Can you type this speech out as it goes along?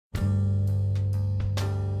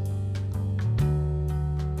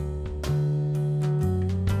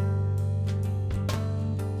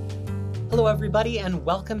Hello everybody and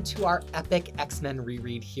welcome to our epic X-Men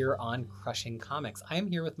reread here on Crushing Comics. I am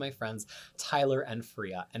here with my friends Tyler and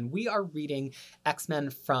Faria, and we are reading X-Men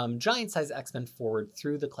from Giant Size X-Men forward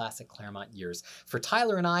through the classic Claremont years. For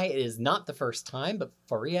Tyler and I, it is not the first time, but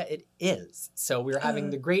Faria, it is. So we're having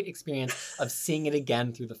the great experience of seeing it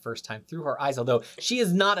again through the first time through her eyes, although she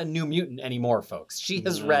is not a New Mutant anymore, folks. She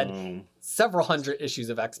has read several hundred issues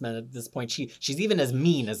of X-Men at this point. She's even as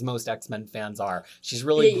mean as most X-Men fans are. She's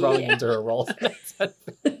really growing into her role.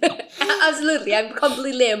 Absolutely. I've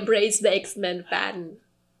completely embraced the X-Men fan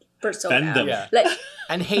persona. Yeah. Like,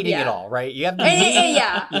 and hating it all, right? You have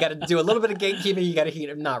to you got to do a little bit of gatekeeping, you got to hate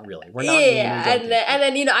it. Not really. We're not and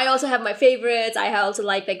then I also have my favorites. I also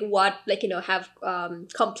like what have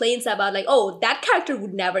complaints about oh, that character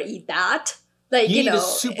would never eat that. You need a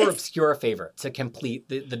super obscure favorite to complete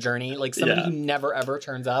the journey. Like somebody who never ever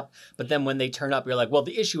turns up, but then when they turn up, you're like, well,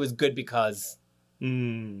 the issue is good because.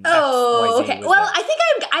 Oh, okay. Well, I think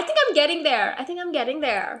I'm getting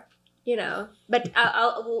there. But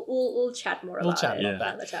we'll chat more about it.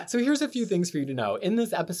 About that. So here's a few things for you to know. In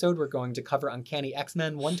this episode, we're going to cover Uncanny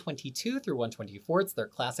X-Men 122 through 124. It's their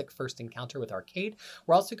classic first encounter with Arcade.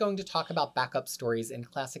 We're also going to talk about backup stories in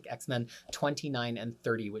classic X-Men 29 and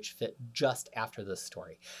 30, which fit just after this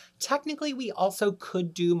story. Technically, we also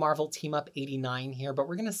could do Marvel Team Up 89 here, but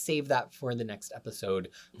we're going to save that for the next episode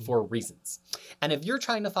for reasons. And if you're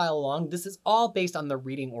trying to follow along, this is all based on the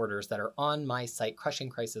reading orders that are on my site,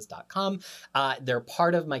 crushingcrisis.com. They're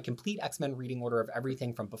part of my complete X-Men reading order of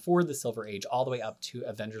everything from before the Silver Age all the way up to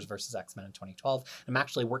Avengers vs. X-Men in 2012. I'm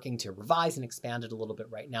actually working to revise and expand it a little bit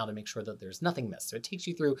right now to make sure that there's nothing missed. So it takes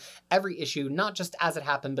you through every issue, not just as it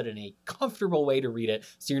happened, but in a comfortable way to read it,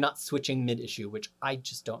 so you're not switching mid-issue, which I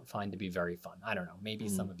just don't find to be very fun. I don't know, maybe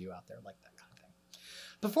some of you out there like that kind of thing.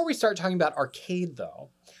 Before we start talking about Arcade,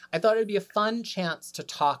 though, I thought it'd be a fun chance to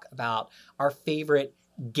talk about our favorite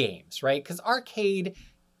games, right? Because Arcade,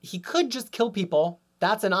 he could just kill people.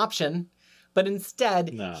 That's an option. But instead,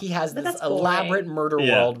 he has this elaborate murder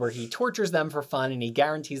world where he tortures them for fun and he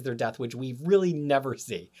guarantees their death, which we really never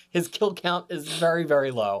see. His kill count is very,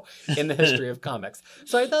 very low in the history of comics.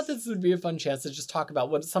 So I thought this would be a fun chance to just talk about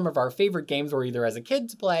what some of our favorite games were, either as a kid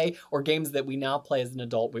to play or games that we now play as an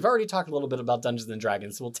adult. We've already talked a little bit about Dungeons &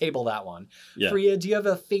 Dragons, so we'll table that one. Faria, do you have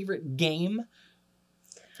a favorite game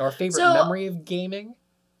or a favorite memory of gaming?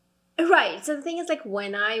 Right. So the thing is,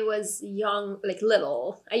 when I was young,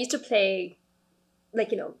 little, I used to play,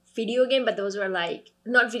 video game, but those were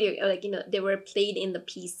not video, they were played in the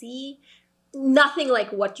PC. Nothing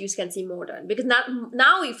like what you can see modern. Because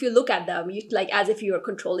now if you look at them, you as if you were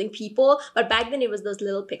controlling people. But back then it was those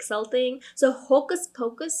little pixel thing. So Hocus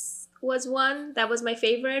Pocus was one. That was my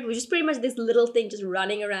favorite, which is pretty much this little thing just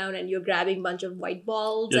running around and you're grabbing a bunch of white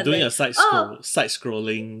balls. You're doing a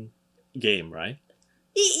side-scrolling game, right?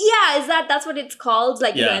 Yeah, that's what it's called.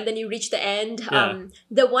 And then you reach the end.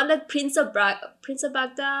 The one that Prince of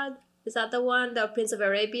Baghdad, is that the one? The Prince of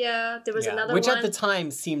Arabia. There was another which one. Which at the time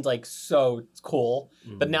seemed so cool.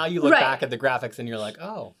 But now you look back at the graphics and you're like,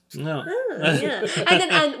 oh. No.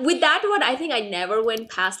 And with that one, I think I never went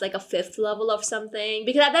past a fifth level of something.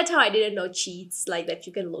 Because at that time, I didn't know cheats that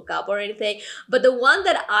you can look up or anything. But the one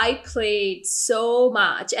that I played so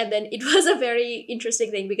much, and then it was a very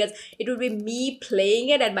interesting thing because it would be me playing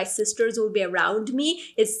it and my sisters would be around me,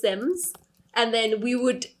 is Sims. And then we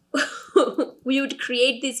would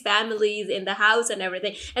create these families in the house and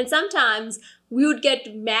everything. And sometimes we would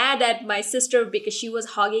get mad at my sister because she was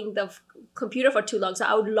hogging the computer for too long. So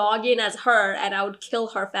I would log in as her and I would kill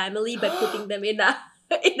her family by putting them in a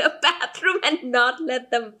bathroom and not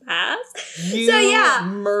let them pass. You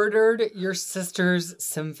murdered your sister's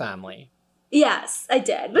Sim family. Yes, I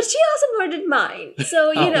did. But she also murdered mine.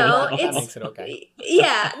 So, that makes it okay.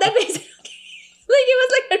 Yeah, that makes it okay. It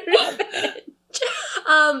was a revenge.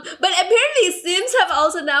 But apparently Sims have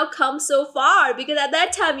also now come so far because at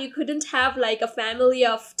that time you couldn't have a family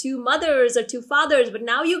of two mothers or two fathers, but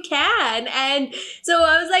now you can. And so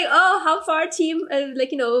I was like, oh, how far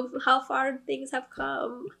how far things have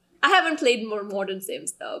come. I haven't played more modern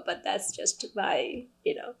Sims though, but that's just my,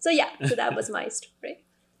 So that was my story.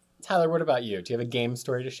 Tyler, what about you? Do you have a game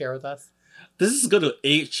story to share with us? This is going to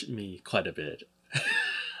age me quite a bit.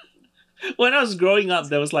 When I was growing up,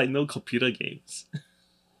 there was no computer games.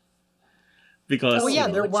 Because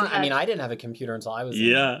there weren't. I mean, I didn't have a computer until I was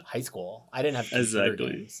in high school. I didn't have computer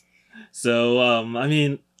games. So,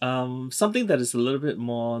 something that is a little bit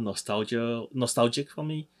more nostalgic for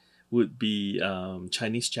me would be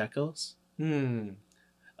Chinese checkers. I'm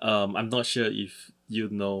not sure if you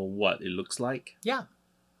know what it looks like. Yeah.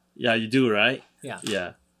 Yeah, you do, right? Yeah.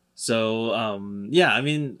 Yeah. So yeah, I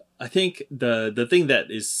mean, I think the thing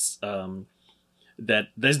that is that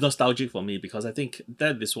there's nostalgic for me, because I think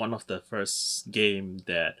that is one of the first game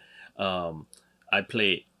that I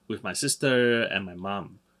played with my sister and my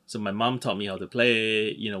mom. So my mom taught me how to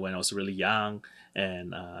play, when I was really young.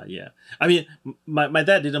 And yeah, I mean, my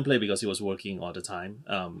dad didn't play because he was working all the time.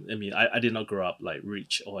 I mean, I did not grow up like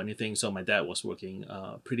rich or anything. So my dad was working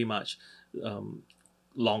pretty much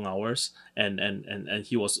long hours, and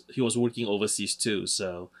he was working overseas too.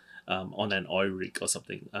 So on an oil rig or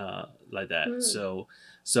something like that.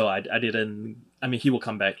 So I didn't. I mean, he will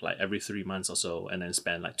come back like every 3 months or so, and then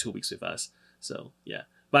spend like 2 weeks with us. So yeah,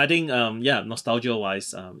 but I think yeah, nostalgia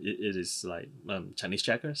wise, it is like Chinese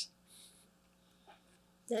checkers.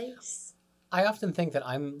 Nice. I often think that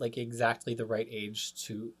I'm like exactly the right age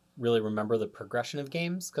to really remember the progression of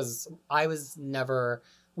games, because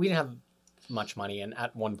we didn't have much money, and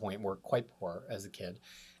at one point we're quite poor as a kid.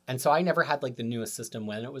 And so I never had like the newest system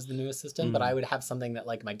when it was the newest system, but I would have something that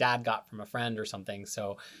like my dad got from a friend or something.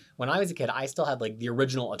 So when I was a kid, I still had like the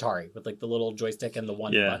original Atari with like the little joystick and the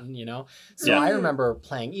one button, So I remember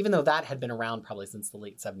playing, even though that had been around probably since the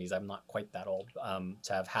late 70s. I'm not quite that old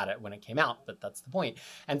to have had it when it came out, but that's the point.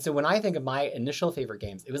 And so when I think of my initial favorite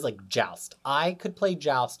games, it was like Joust. I could play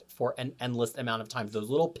Joust for an endless amount of times. Those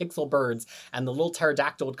little pixel birds and the little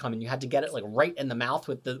pterodactyl would come, and you had to get it like right in the mouth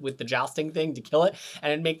with the jousting thing to kill it,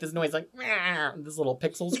 and it'd make this noise like this little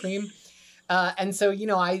pixel scream. And so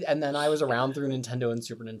then I was around through Nintendo and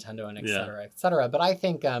Super Nintendo and et cetera. But I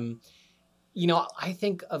think I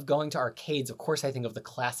think of going to arcades. Of course, I think of the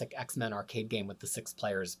classic X-Men arcade game with the 6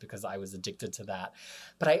 players, because I was addicted to that.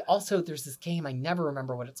 But there's this game, I never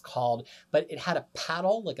remember what it's called, but it had a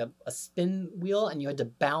paddle, like a spin wheel, and you had to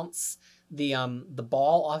bounce the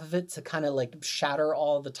ball off of it to kind of like shatter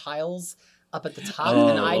all the tiles up at the top.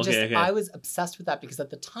 And I was obsessed with that, because at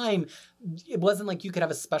the time it wasn't like you could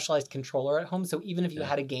have a specialized controller at home. So even if you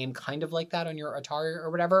had a game kind of like that on your Atari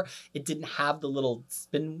or whatever, it didn't have the little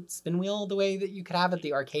spin wheel the way that you could have at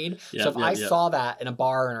the arcade. So if I saw that in a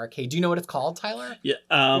bar or an arcade, do you know what it's called, Tyler? Yeah,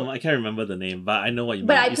 I can't remember the name, but I know what you mean.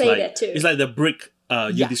 But I played it too. It's like the brick.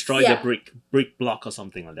 You destroy the brick block or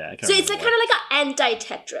something like that. So it's like kind of like an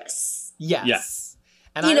anti-Tetris. Yes. Yeah.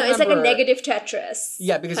 And it's like a negative Tetris.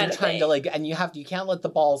 Yeah, because you're trying to like, and you can't let the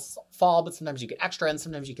balls fall, but sometimes you get extra, and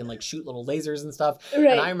sometimes you can like shoot little lasers and stuff. Right.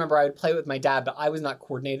 And I remember I would play with my dad, but I was not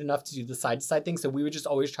coordinated enough to do the side to side thing. So we would just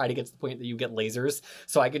always try to get to the point that you get lasers.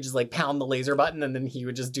 So I could just like pound the laser button, and then he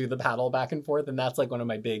would just do the paddle back and forth. And that's like one of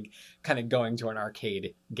my big kind of going to an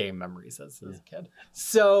arcade game memories as a kid.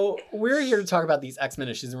 So we're here to talk about these X-Men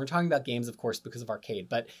issues, and we're talking about games, of course, because of arcade.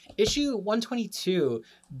 But issue 122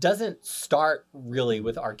 doesn't start really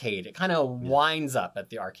with arcade. It kind of winds up at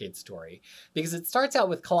the arcade story, because it starts out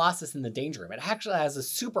with Colossus in the Danger Room. It actually has a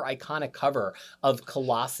super iconic cover of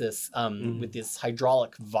Colossus with this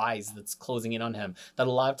hydraulic vise that's closing in on him, that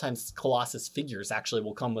a lot of times Colossus figures actually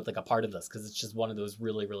will come with like a part of this, because it's just one of those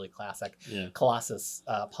really, really classic Colossus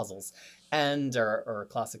puzzles and or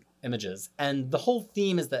classic images. And the whole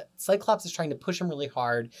theme is that Cyclops is trying to push him really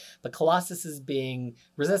hard, but Colossus is being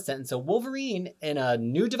resistant. And so Wolverine, in a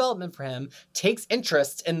new development for him, takes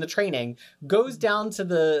interest in the training, goes down to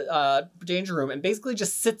the Danger Room, and basically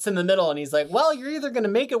just sits in the middle. And he's like, well, you're either going to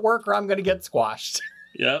make it work or I'm going to get squashed.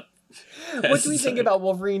 Yep. What do we think about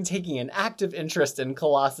Wolverine taking an active interest in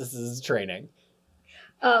Colossus's training?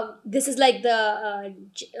 This is like the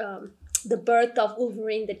birth of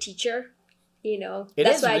Wolverine the teacher.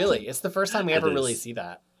 That's really. It's the first time we ever really see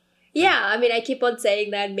that. Yeah, I mean, I keep on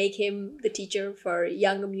saying that, make him the teacher for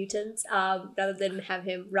younger mutants, rather than have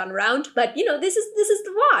him run around. But this is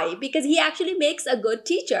why, because he actually makes a good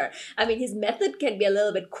teacher. I mean, his method can be a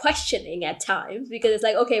little bit questioning at times, because it's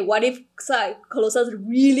like, okay, what if Colossus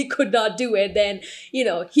really could not do it? Then he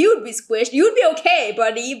would be squished. You would be okay,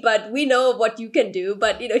 buddy, but we know what you can do.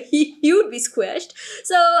 But he would be squished.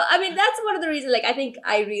 So I mean, that's one of the reasons. Like, I think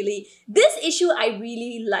this issue I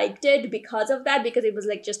really liked it because of that, because it was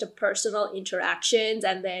like just a personal interactions,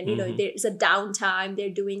 and then there's a downtime,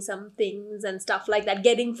 they're doing some things and stuff like that,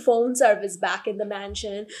 getting phone service back in the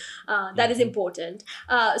mansion, that is important,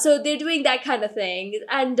 so they're doing that kind of thing.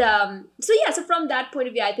 And so from that point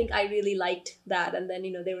of view, I think I really liked that. And then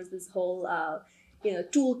there was this whole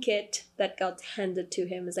toolkit that got handed to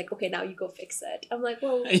him. It's like, okay, now you go fix it. I'm like,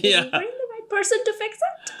 well, did you bring the right person to fix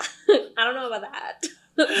it? I don't know about that.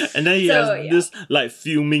 And then he has this like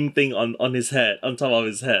fuming thing on his head, on top of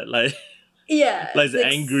his head, like like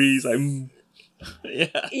angry. He's like,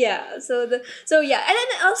 So and then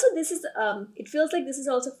also this is it feels like this is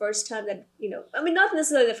also first time that I mean, not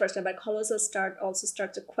necessarily the first time, but Colossus starts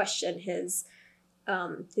to question his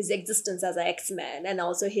his existence as an X-Men, and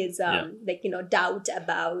also his doubt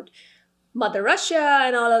about Mother Russia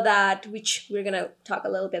and all of that, which we're gonna talk a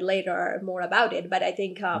little bit later more about it. But I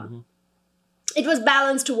think it was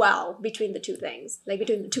balanced well between the two things, like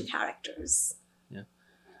between the two characters. Yeah,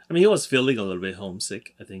 I mean, he was feeling a little bit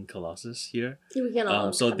homesick, I think, Colossus here. We can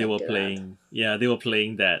all So they were connect to playing, they were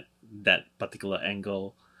playing that particular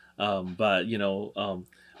angle. But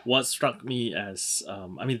what struck me as,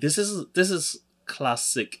 I mean, this is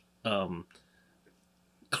classic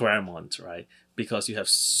Claremont, right? Because you have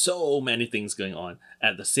so many things going on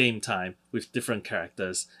at the same time with different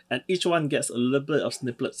characters, and each one gets a little bit of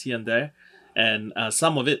snippets here and there, and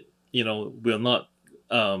some of it, will not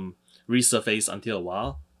resurface until a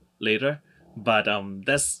while later. But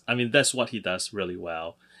that's what he does really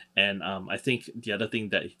well. And I think the other thing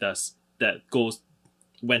that he does that goes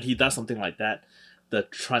when he does something like that, the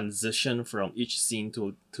transition from each scene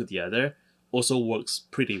to the other also works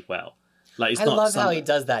pretty well. Like I love how he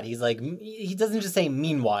does that. He's like, he doesn't just say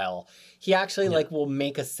meanwhile. He actually will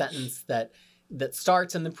make a sentence that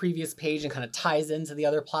starts in the previous page and kind of ties into the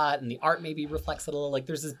other plot, and the art maybe reflects it a little. Like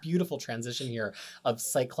there's this beautiful transition here of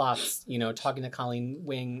Cyclops, talking to Colleen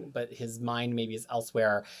Wing, but his mind maybe is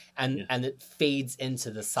elsewhere, and it fades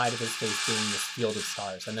into the side of his face being this field of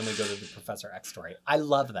stars, and then we go to the Professor X story. I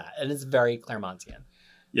love that, and it's very Claremontian.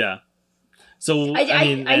 Yeah. So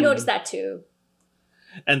I noticed that too.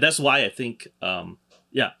 And that's why I think, I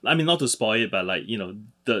mean, not to spoil it, but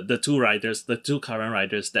the two writers, the two current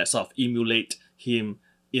writers that sort of emulate him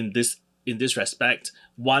in this respect,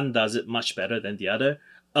 one does it much better than the other.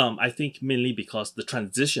 I think mainly because the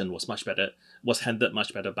transition was handled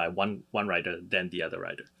much better by one writer than the other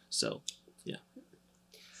writer. So, yeah.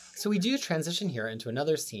 So we do transition here into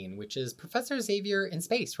another scene, which is Professor Xavier in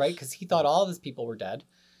space, right? Because he thought all of his people were dead.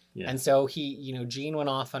 Yeah. And so he, Jean went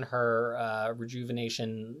off on her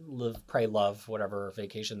rejuvenation, live, pray, love, whatever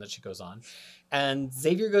vacation that she goes on. And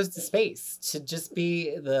Xavier goes to space to just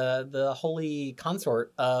be the holy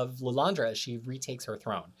consort of Lilandra as she retakes her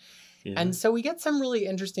throne. Yeah. And so we get some really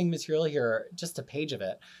interesting material here, just a page of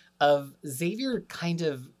it, of Xavier kind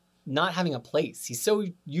of not having a place. He's so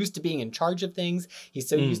used to being in charge of things. He's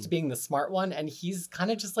so used to being the smart one. And he's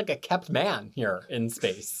kind of just like a kept man here in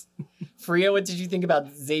space. Freya, what did you think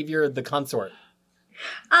about Xavier the consort?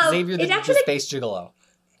 Xavier the space gigolo.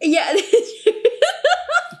 Yeah.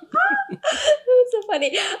 It's so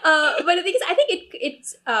funny. But the thing is, I think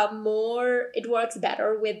it works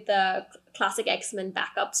better with the classic X-Men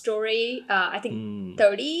backup story. I think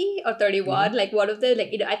 30 or 31, like one of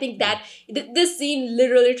the, I think that this scene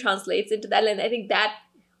literally translates into that. And I think that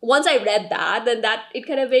once I read that, then that it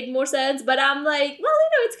kind of made more sense. But I'm like, well,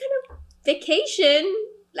 it's kind of vacation.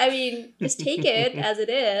 I mean, just take it as it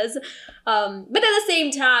is. But at the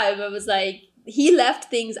same time, I was like, he left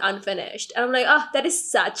things unfinished. And I'm like, that is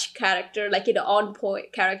such character, on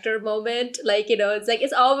point character moment. It's like,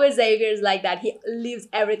 it's always Xavier's like that. He leaves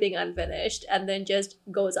everything unfinished and then just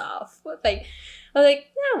goes off. I'm like,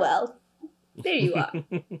 yeah, well, there you are.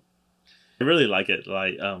 I really like it.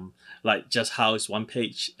 Like just how it's one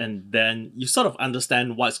page and then you sort of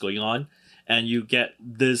understand what's going on and you get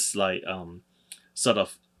this sort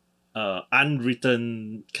of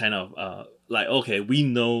unwritten kind of okay, we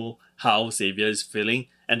know how Xavier is feeling,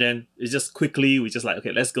 and then it's just quickly we just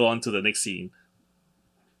okay, let's go on to the next scene.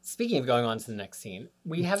 Speaking of going on to the next scene,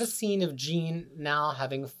 we have a scene of Jean now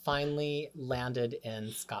having finally landed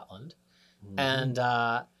in Scotland, and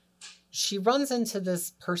she runs into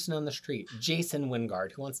this person on the street, Jason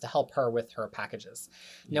Wingard, who wants to help her with her packages.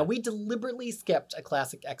 Now, we deliberately skipped a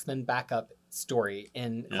classic X-Men backup story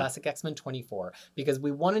in classic X-Men 24 because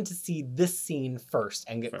we wanted to see this scene first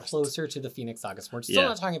and get closer to the Phoenix Saga. So we're still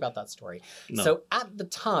not talking about that story. No. So at the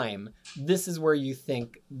time, this is where you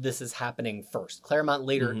think this is happening first. Claremont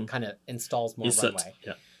later kind of installs more runway.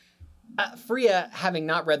 Freya, having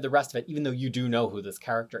not read the rest of it, even though you do know who this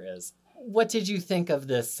character is, what did you think of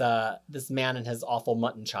this this man and his awful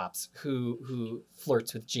mutton chops who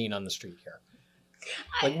flirts with Jean on the street here?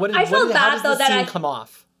 How does this scene come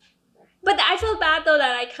off? But I feel bad though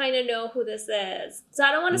that I kind of know who this is, so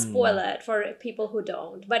I don't want to spoil it for people who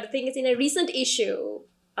don't. But the thing is, in a recent issue,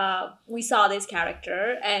 we saw this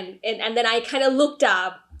character, and then I kind of looked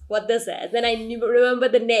up what this is. Then I remember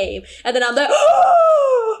the name, and then I'm like,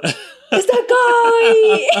 oh, it's that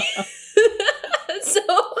guy. So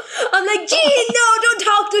I'm like, Jean, no, don't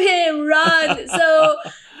talk to him, run. So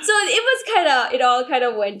it all kind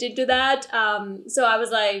of went into that. So I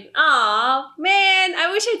was like, aw, man,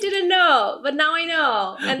 I wish I didn't know, but now I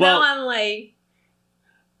know. And now I'm like,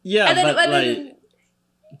 yeah. But then,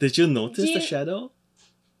 did you notice the shadow?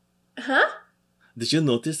 Huh? Did you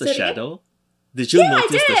notice the Say it again? shadow? Did you Yeah, I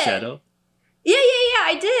notice the did. shadow? Yeah,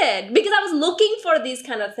 I did, because I was looking for this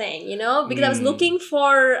kind of thing, because I was looking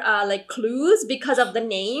for like clues because of the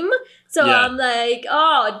name. So Yeah. I'm like,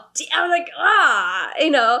 I was like,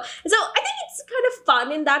 So I think it's kind of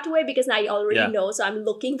fun in that way because I already Yeah. know, so I'm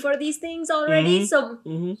looking for these things already. Mhm. So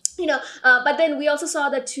Mm-hmm. but then we also saw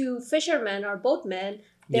the two fishermen or boatmen.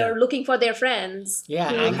 They Yeah. were looking for their friends Yeah,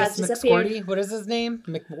 who Angus has disappeared. McSquirty. What is his name?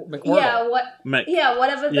 McWhirtle. Yeah, Mac.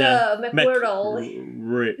 whatever Yeah. the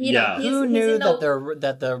McWhirtle. Yeah. he's Who knew in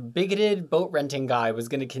that the bigoted boat renting guy was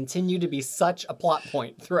going to continue to be such a plot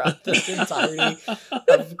point throughout the entirety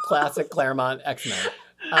of classic Claremont X-Men?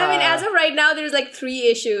 I mean, as of right now, there's like 3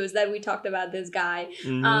 issues that we talked about this guy.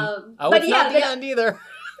 Mhm. But it's yeah, not the end either.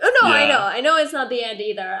 oh no, Yeah. I know it's not the end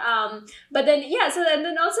either. But then so and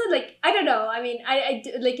then also like I don't know. I mean, I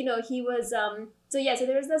like he was So yeah, so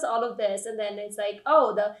there's all of this, and then it's like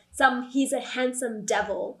he's a handsome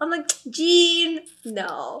devil. I'm like, Jean,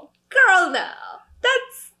 no, girl, no,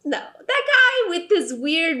 that guy with this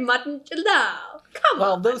weird mutton, no. Come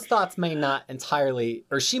Well, on. those thoughts may not entirely,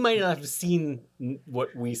 or she might not have seen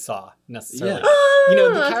what we saw necessarily. Yeah.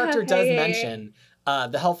 The character does okay. mention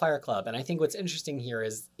the Hellfire Club, and I think what's interesting here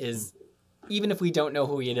is even if we don't know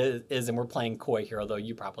who he is and we're playing coy here, although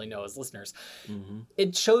you probably know as listeners,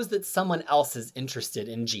 it shows that someone else is interested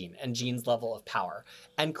in Jean and Jean's level of power.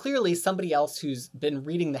 And clearly somebody else who's been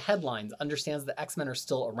reading the headlines understands that X-Men are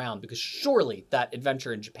still around, because surely that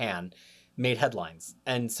adventure in Japan made headlines.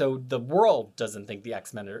 And so the world doesn't think the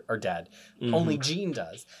X-Men are dead. Only Jean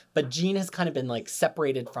does. But Jean has kind of been like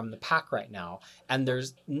separated from the pack right now. And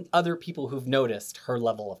there's other people who've noticed her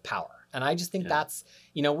level of power. And I just think that's,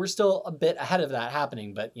 we're still a bit ahead of that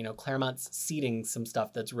happening, but, Claremont's seeding some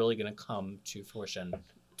stuff that's really going to come to fruition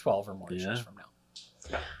 12 or more issues from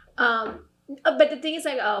now. But the thing is,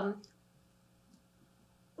 like,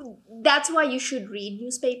 that's why you should read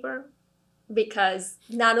newspaper, because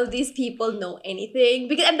none of these people know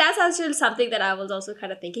anything. And that's actually something that I was also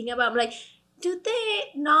kind of thinking about. I'm like, do they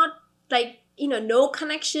not, like, no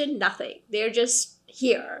connection, nothing. They're just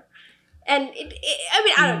here. And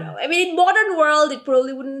I don't know. I mean, in modern world, it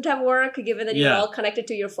probably wouldn't have worked given that you're all connected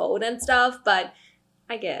to your phone and stuff. But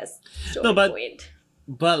I guess point.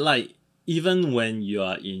 But like, even when you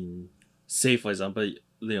are in, say for example,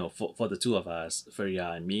 for the two of us,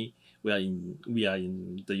 Feria and me, we are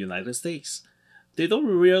in the United States. They don't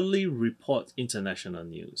really report international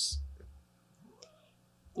news.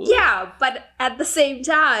 Yeah, but at the same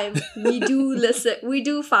time, we do listen. We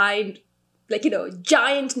do find, like,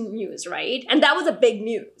 giant news, right? And that was a big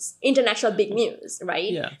news, international big news,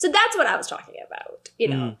 right? Yeah. So that's what I was talking about,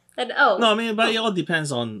 That, No, I mean, but it all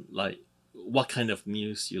depends on, like, what kind of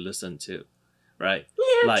news you listen to, right?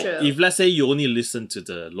 Yeah, like, true. if let's say you only listen to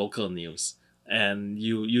the local news and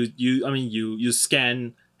you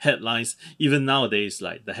scan headlines, even nowadays,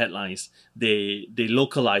 like the headlines, they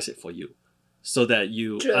localize it for you, so that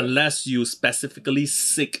unless you specifically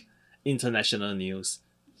seek international news,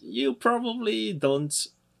 you probably don't,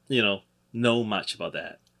 know much about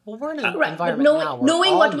that. Well, we're in an environment now where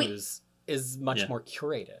knowing all what news is much more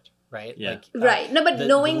curated, right? Yeah. Right. No, but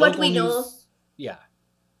knowing what we know. Yeah.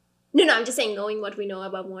 No, I'm just saying, knowing what we know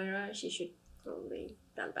about Moira, she should probably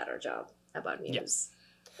done a better job about news.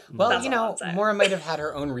 Yeah. Well, Moira might have had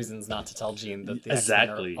her own reasons not to tell Jean that the X-Men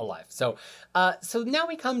are alive. So now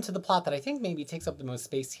we come to the plot that I think maybe takes up the most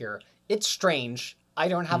space here. It's strange. I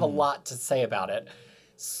don't have a lot to say about it.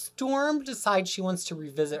 Storm decides she wants to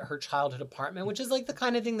revisit her childhood apartment, which is like the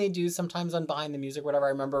kind of thing they do sometimes on Behind the Music, whatever. I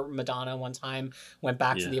remember Madonna one time went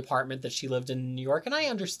back to the apartment that she lived in New York, and I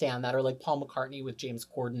understand that. Or like Paul McCartney with James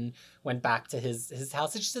Corden went back to his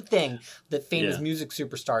house. It's just a thing that famous music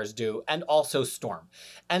superstars do, and also Storm.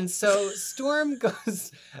 And so Storm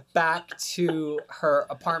goes back to her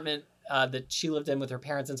apartment that she lived in with her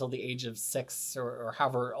parents until the age of 6 or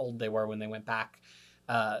however old they were when they went back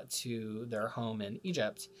to their home in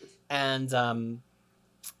Egypt. And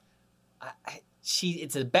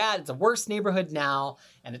it's a worse neighborhood now,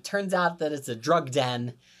 and it turns out that it's a drug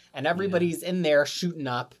den, and everybody's in there shooting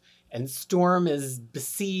up, and Storm is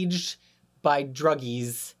besieged by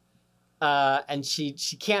druggies, and she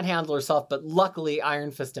can't handle herself, but luckily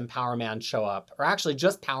Iron Fist and Power Man show up, or actually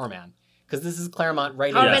just Power Man, because this is Claremont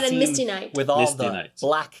writing a scene Misty Knight. with all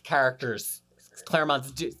black characters.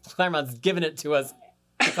 Claremont's given it to us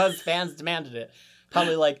because fans demanded it.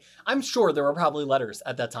 Probably like, I'm sure there were probably letters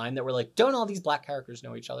at that time that were like, don't all these black characters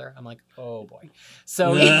know each other? I'm like, oh boy.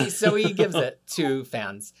 So he gives it to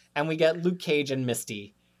fans, and we get Luke Cage and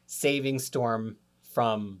Misty saving Storm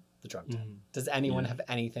from the drug den. Does anyone have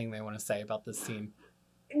anything they want to say about this scene?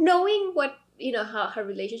 Knowing what how her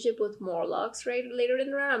relationship with Morlocks right later in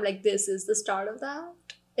the round. I'm like, this is the start of that.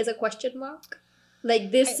 Is a question mark.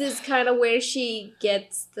 Like this is kind of where she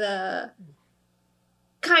gets the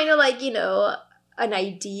kind of like an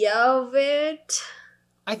idea of it.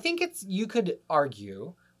 I think you could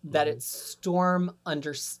argue that it's Storm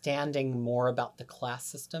understanding more about the class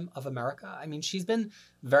system of America. I mean, she's been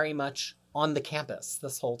very much on the campus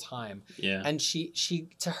this whole time. Yeah. And she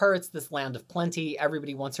to her, it's this land of plenty.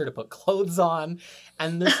 Everybody wants her to put clothes on.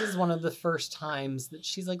 And this is one of the first times that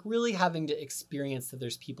she's like really having to experience that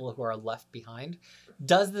there's people who are left behind.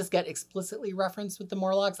 Does this get explicitly referenced with the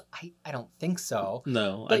Morlocks? I don't think so.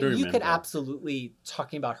 No, but I don't you remember. could absolutely,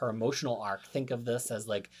 talking about her emotional arc, think of this as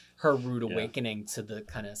like her rude awakening to the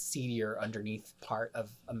kind of seedier underneath part of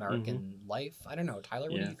American life. I don't know, Tyler,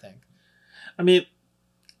 what do you think? I mean,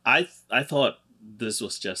 I thought this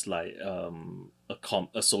was just like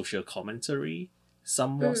a social commentary,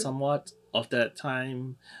 somewhat of that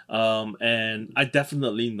time, and I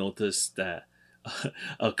definitely noticed that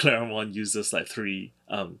Claremont uses like 3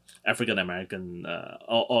 African American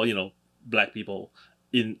or black people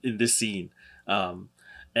in this scene,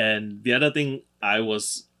 and the other thing I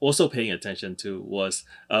was also paying attention to was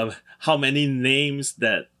how many names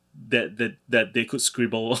that they could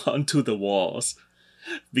scribble onto the walls.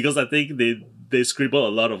 Because I think they scribble a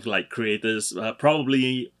lot of like creators,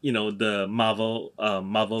 probably the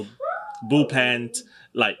Marvel Blue Pant,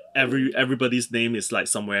 like everybody's name is like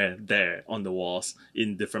somewhere there on the walls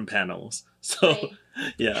in different panels. So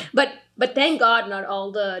Right. yeah, But thank God, not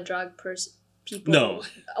all the drug people No.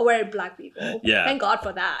 were black people. Yeah. Thank God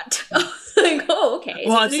for that. Like, oh, okay.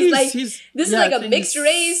 well, So I this think is like he's this is yeah, like I a think mixed he's-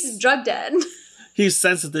 race drug den. He's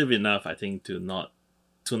sensitive enough, I think, to not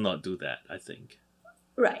do that. I think.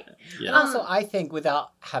 Right. And Yeah. also, I think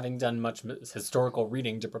without having done much historical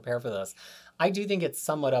reading to prepare for this, I do think it's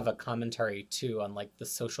somewhat of a commentary too on like the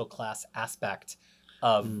social class aspect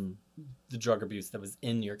of the drug abuse that was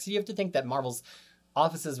in New York. So you have to think that Marvel's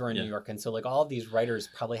offices were in New York, and so like all of these writers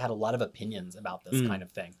probably had a lot of opinions about this kind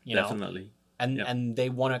of thing, you know? Definitely. And they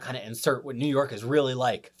want to kind of insert what New York is really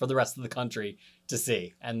like for the rest of the country to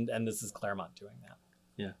see, and this is Claremont doing that.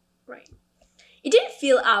 Right. It didn't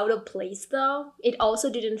feel out of place though. It also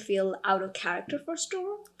didn't feel out of character for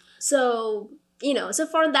Storm. So, so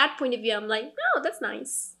from that point of view, I'm like, oh, that's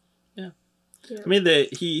nice. Yeah. Yeah. I mean, they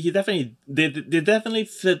definitely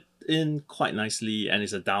fit in quite nicely, and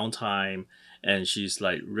it's a downtime, and she's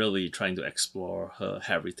like really trying to explore her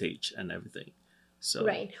heritage and everything. So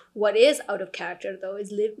Right. What is out of character though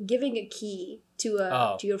is giving a key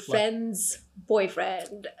to your friend's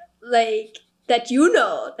boyfriend, like that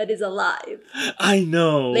that is alive. I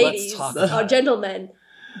know. Ladies talk or about it. gentlemen,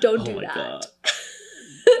 don't Oh do my that. God.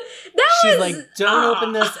 She's was like, don't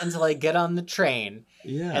open this until I get on the train.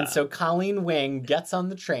 Yeah. And so Colleen Wing gets on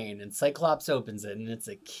the train and Cyclops opens it and it's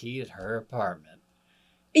a key to her apartment.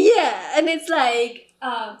 Yeah, and it's like,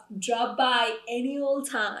 drop by any old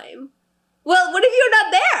time. Well, what if you're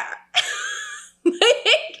not there?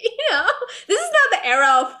 Like, this is not the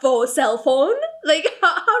era of cell phone. Like,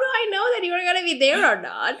 how do I know that you're gonna be there or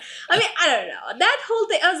not? I mean, I don't know. That whole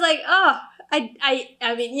thing, I was like, oh,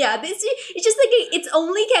 I mean, yeah, it's just like it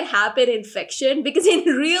only can happen in fiction because in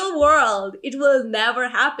real world it will never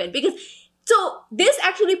happen. So this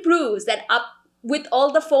actually proves that with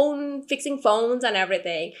all the fixing phones and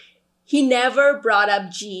everything, he never brought up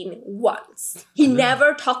Jean once. He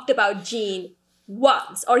never talked about Jean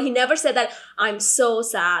once, or he never said that I'm so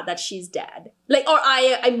sad that she's dead, like, or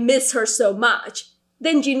I miss her so much.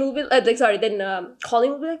 Then Jean will be then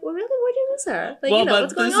Colleen will be like, well, really, why do you miss her? Like, Well, but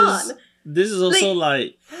what's going on? This is also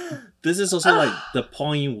like the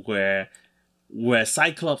point where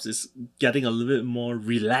Cyclops is getting a little bit more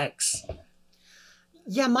relaxed.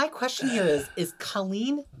 Yeah, my question here is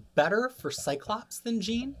Colleen better for Cyclops than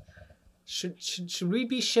Jean? Should we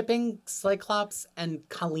be shipping Cyclops and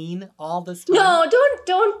Colleen all this time? No,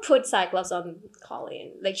 don't put Cyclops on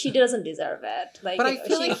Colleen. Like, she doesn't deserve it. Like, But I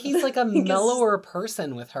feel like he's like a because- mellower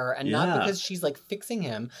person with her, and not Yeah. because she's like fixing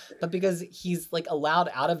him, but because he's like allowed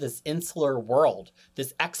out of this insular world,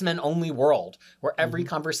 this X-Men only world, where every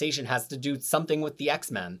conversation has to do something with the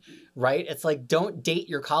X-Men, right? It's like, don't date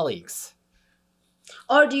your colleagues.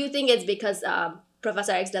 Or do you think it's because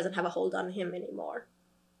Professor X doesn't have a hold on him anymore?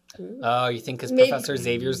 Oh, you think because Maybe- Professor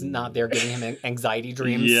Xavier's not there giving him anxiety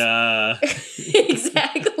dreams? Yeah.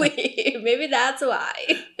 Exactly. maybe that's why.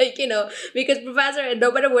 Like, because Professor,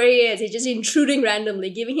 no matter where he is, he's just intruding randomly,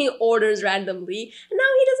 giving him orders randomly. And now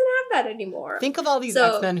he doesn't have that anymore. Think of all these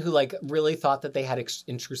So- X-Men who like really thought that they had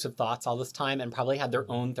intrusive thoughts all this time and probably had their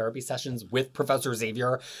own therapy sessions with Professor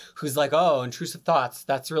Xavier, who's like, oh, intrusive thoughts,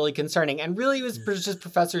 that's really concerning. And really it was just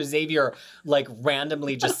Professor Xavier like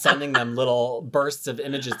randomly just sending them little bursts of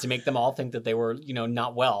images to make them all think that they were,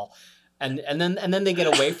 not well. And then they get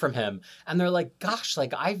away from him and they're like, gosh,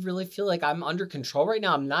 like I really feel like I'm under control right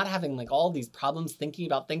now. I'm not having like all these problems thinking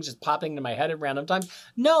about things just popping into my head at random times.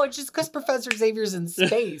 No, it's just because Professor Xavier's in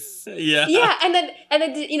space. Yeah. Yeah, and then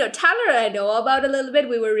Tyler and I know about a little bit.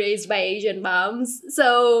 We were raised by Asian moms,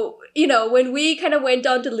 so when we kind of went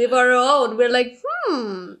on to live our own, we're like,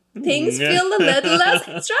 things feel a little less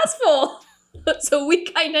stressful. So we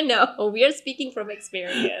kind of know. We are speaking from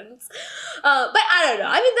experience. But I don't know.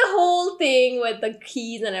 I mean, the whole thing with the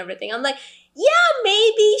keys and everything, I'm like, yeah,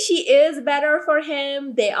 maybe she is better for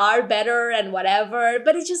him. They are better and whatever.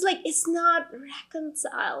 But it's just like, it's not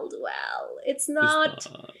reconciled well. It's not.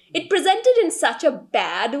 It presented in such a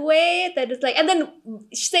bad way that it's like, and then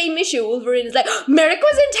same issue, Wolverine is like, Merrick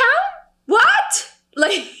was in town? What?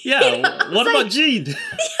 Like, Yeah, what about Jean? Yeah,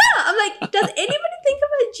 I'm like, does anybody think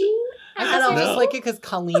about Jean? I guess I just like it because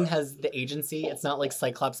Colleen has the agency. It's not like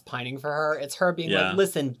Cyclops pining for her. It's her being like,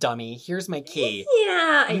 listen, dummy, here's my key.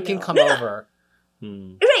 Yeah, I You know. can come No, over. Right,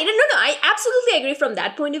 no, I absolutely agree from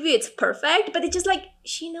that point of view. It's perfect, but it's just like,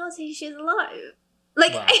 she knows she's alive.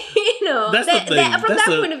 Like, Wow. That's the thing. From that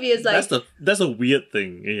point of view, it's like... That's a weird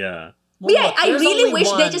thing, yeah. Well, yeah, look, I there's really only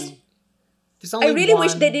wish they one- just... There's only I really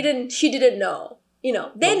wish one- she didn't know.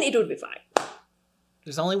 Then it would be fine.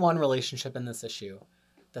 There's only one relationship in this issue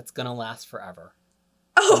that's gonna last forever.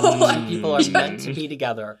 Oh, Two people are meant to be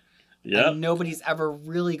together. Yep. And nobody's ever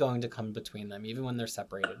really going to come between them, even when they're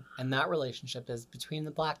separated. And that relationship is between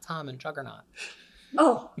the Black Tom and Juggernaut.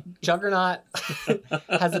 oh, Juggernaut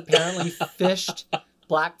has apparently fished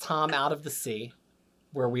Black Tom out of the sea,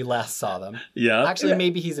 where we last saw them. Yeah. Actually,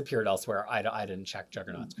 maybe he's appeared elsewhere. I didn't check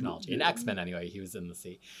Juggernaut's chronology. In X-Men, anyway, he was in the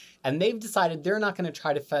sea. And they've decided they're not going to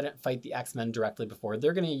try to fight the X-Men directly before.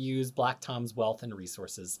 They're going to use Black Tom's wealth and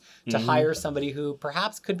resources to hire somebody who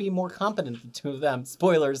perhaps could be more competent than the two of them.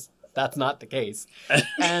 Spoilers, that's not the case.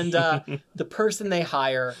 And the person they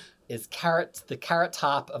hire is the Carrot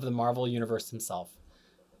Top of the Marvel Universe himself.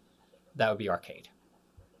 That would be Arcade.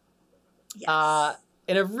 yes.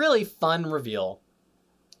 In a really fun reveal,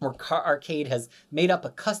 where Arcade has made up a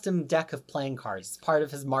custom deck of playing cards. It's part of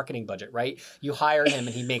his marketing budget, right? You hire him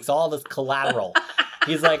and he makes all this collateral.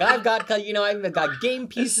 He's like, I've got game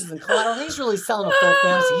pieces and collateral. He's really selling a full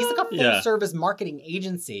fantasy. He's like a full-service marketing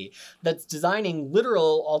agency that's designing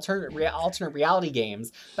literal alternate reality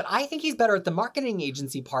games. But I think he's better at the marketing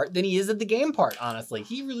agency part than he is at the game part, honestly.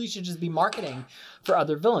 He really should just be marketing for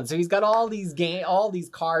other villains. So he's got all these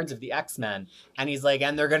cards of the X-Men, and he's like,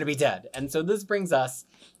 and they're going to be dead. And so this brings us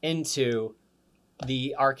into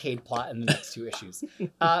the Arcade plot in the next two issues,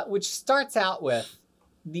 which starts out with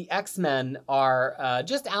the X-Men are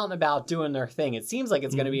just out and about doing their thing. It seems like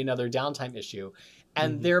it's going to be another downtime issue.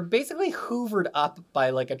 And they're basically hoovered up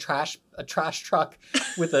by like a trash truck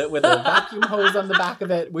with a vacuum hose on the back of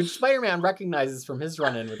it, which Spider-Man recognizes from his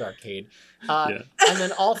run-in with Arcade. And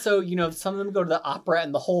then also, some of them go to the opera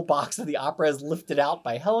and the whole box of the opera is lifted out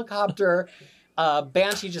by helicopter.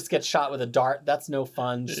 Banshee just gets shot with a dart. That's no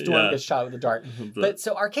fun. Storm gets shot with a dart. But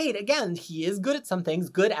so Arcade, again, he is good at some things,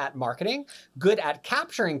 good at marketing, good at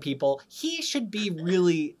capturing people. He should be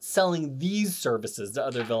really selling these services to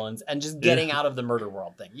other villains and just getting out of the murder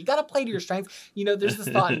world thing. You got to play to your strengths. There's this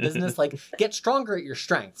thought in business, like, get stronger at your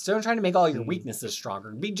strengths. Don't try to make all your weaknesses stronger.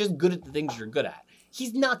 Be just good at the things you're good at.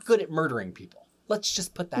 He's not good at murdering people. Let's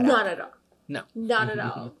just put that out. Not at all. No. Not at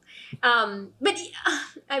all. But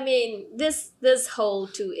I mean, this whole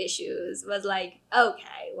two issues was like,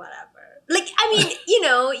 okay, whatever. Like, I mean,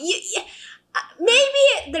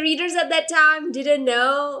 maybe the readers at that time didn't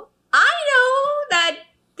know. I know that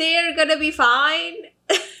they're gonna be fine.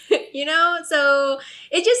 So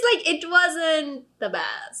it just like it wasn't the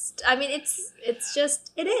best. I mean, it's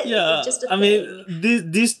just it is. Yeah, It's just a I thing.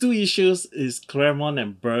 mean, these two issues is Claremont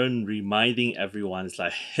and Byrne reminding everyone, it's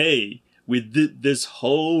like, hey, we did this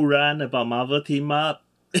whole run about Marvel Team Up.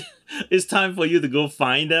 It's time for you to go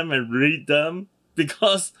find them and read them,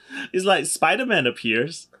 because it's like Spider-Man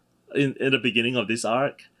appears in the beginning of this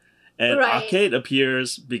arc, and Arcade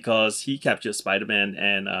appears because he captured Spider-Man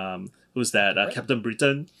and who's that? Captain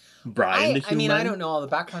Britain, Brian the Human. I mean, I don't know all the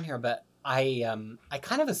background here, but I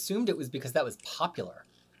kind of assumed it was because that was popular.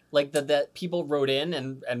 Like that people wrote in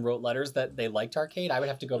and wrote letters that they liked Arcade. I would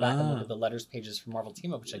have to go back and look at the letters pages from Marvel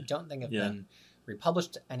Team Up, which I don't think have been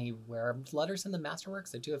republished anywhere. Letters in the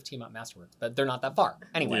Masterworks, they do have Team Up Masterworks, but they're not that far.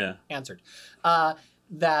 Anyway, answered.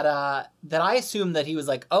 That I assumed that he was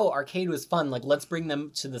like, oh, Arcade was fun. Like, let's bring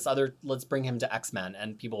him to X-Men,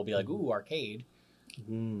 and people will be like, ooh, Arcade.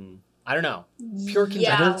 I don't know. Pure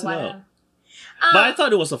conjecture. I don't know. But I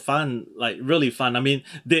thought it was a fun, like really fun. I mean,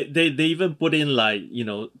 they even put in like, you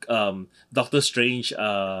know, Doctor Strange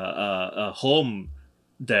home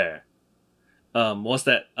there. What's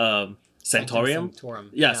that? Sanctorium?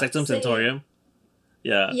 Yeah, Sanctum Sanctorium.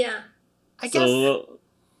 Yeah. Yeah. I guess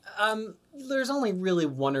there's only really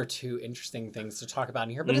one or two interesting things to talk about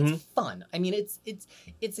in here, but it's fun. I mean,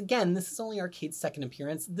 it's again, this is only Arcade's second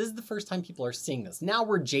appearance. This is the first time people are seeing this. Now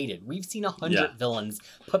we're jaded. We've seen 100 villains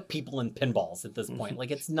put people in pinballs at this point. Like,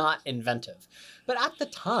 it's not inventive. But at the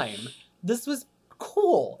time, this was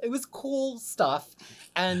cool. It was cool stuff.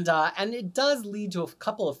 And it does lead to a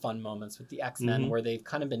couple of fun moments with the X-Men where they've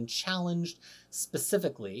kind of been challenged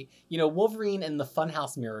specifically. You know, Wolverine in the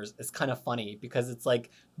Funhouse mirrors is kind of funny because it's like,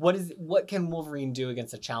 what can Wolverine do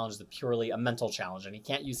against a challenge that's purely a mental challenge, and he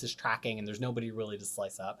can't use his tracking, and there's nobody really to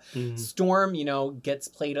slice up. Storm, you know, gets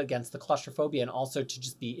played against the claustrophobia and also to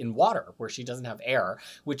just be in water where she doesn't have air,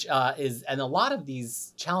 which and a lot of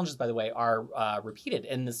these challenges, by the way, are repeated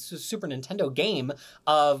in the Super Nintendo game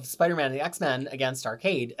of Spider-Man and the X-Men against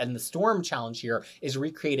Arcade, and the Storm challenge here is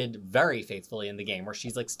recreated very faithfully in the game, where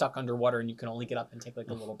she's like stuck underwater and you can only get up and take like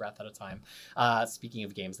a little breath at a time. Speaking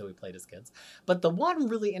of games that we played as kids. But the one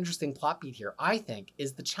really interesting plot beat here, I think,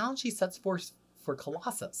 is the challenge he sets forth for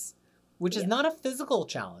Colossus, which is not a physical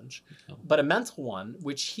challenge, but a mental one,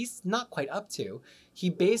 which he's not quite up to. He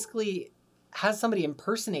basically has somebody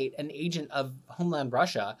impersonate an agent of Homeland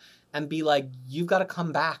Russia and be like, you've got to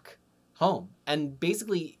come back home. And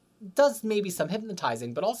basically does maybe some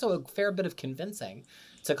hypnotizing, but also a fair bit of convincing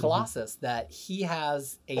to Colossus that he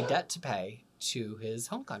has a debt to pay to his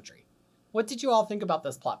home country. What did you all think about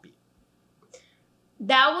this plot beat?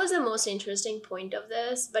 That was the most interesting point of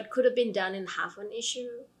this, but could have been done in half an issue.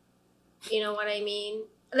 You know what I mean?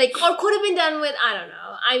 Like, or could have been done with, I don't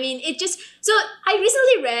know. I mean, it just... So, I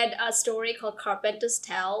recently read a story called Carpenter's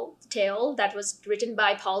Tale that was written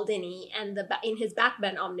by Paul Dini and in his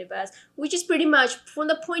Batman omnibus, which is pretty much from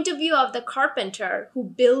the point of view of the carpenter who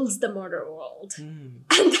builds the murder world. And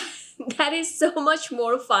that is so much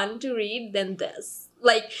more fun to read than this.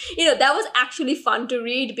 Like, you know, that was actually fun to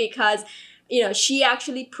read because... You know, she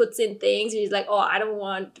actually puts in things. She's like, oh, I don't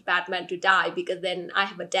want Batman to die because then I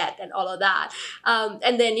have a debt and all of that.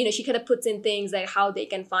 And then, you know, she kind of puts in things like how they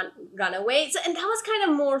can run away. So, and that was kind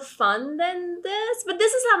of more fun than this. But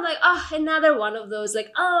this is, I'm like, oh, another one of those,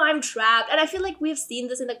 like, oh, I'm trapped. And I feel like we've seen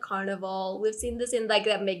this in the Carnival. We've seen this in like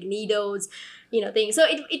the Magneto's, you know, thing. So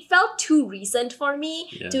it felt too recent for me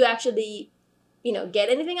to actually, you know, get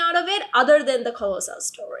anything out of it other than the Colossus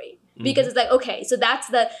story. Because it's like, okay, so that's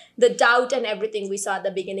the doubt and everything we saw at the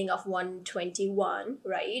beginning of 121,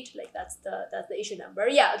 right? Like that's the issue number.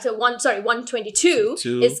 Yeah, so 122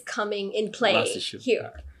 is coming in play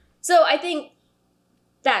here. So I think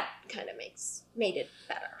that kind of made it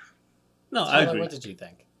better. No, I agree. What did you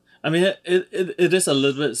think? I mean, it is a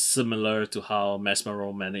little bit similar to how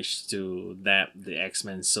Mesmero managed to nab the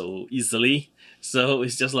X-Men so easily. So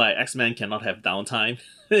it's just like X-Men cannot have downtime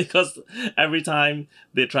because every time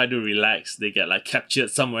they try to relax, they get like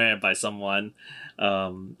captured somewhere by someone.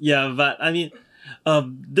 But I mean,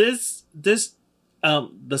 the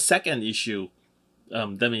second issue,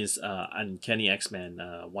 that means Uncanny X-Men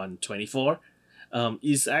 124,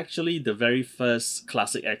 is actually the very first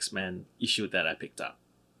classic X-Men issue that I picked up.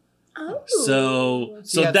 Oh. So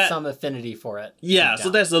you have some affinity for it. Yeah, so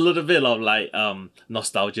there's a little bit of like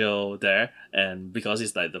nostalgia there, and because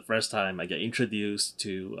it's like the first time I get introduced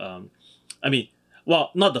to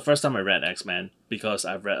not the first time I read X-Men, because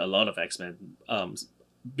I've read a lot of X-Men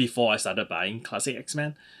before I started buying classic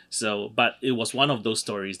X-Men. So, but it was one of those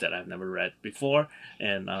stories that I've never read before,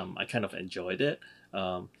 and I kind of enjoyed it.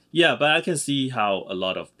 But I can see how a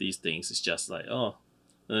lot of these things is just like, oh,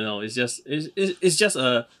 you know, it's just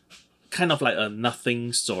a kind of like a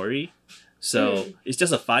nothing story. So it's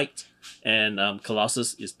just a fight, and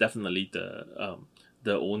Colossus is definitely the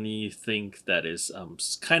only thing that is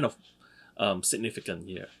kind of significant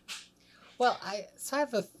here. Well, I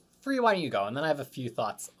have a free. Why don't you go, and then I have a few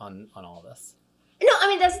thoughts on all this. No, I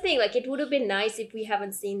mean, that's the thing. Like, it would have been nice if we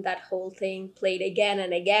haven't seen that whole thing played again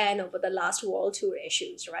and again over the last World Tour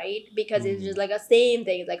issues, right? Because it's just like a same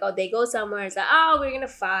thing. It's like, oh, they go somewhere. It's like, oh, we're going to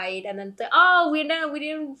fight. And then, we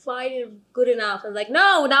didn't fight good enough. And like,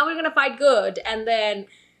 no, now we're going to fight good. And then,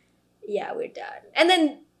 yeah, we're done. And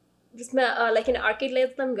then like an arcade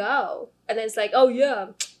lets them go, and then it's like, oh yeah,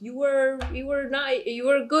 you were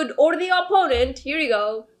good or the opponent. Here you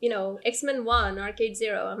go. X-Men 1, Arcade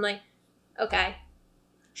 0. I'm like, okay,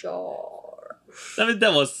 sure. I mean,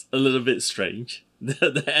 that was a little bit strange.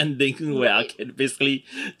 The ending where Arcade basically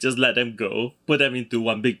just let them go, put them into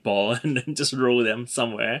one big ball, and then just roll them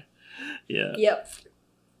somewhere. Yeah. Yep.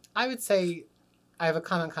 I would say I have a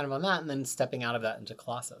comment kind of on that, and then stepping out of that into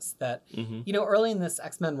Colossus. That, Mm-hmm. early in this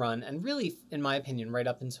X-Men run, and really, in my opinion, right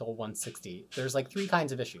up until 160, there's like 3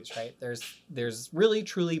 kinds of issues, right? There's really,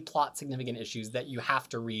 truly plot significant issues that you have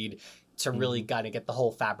to read to really kind of get the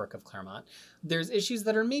whole fabric of Claremont. There's issues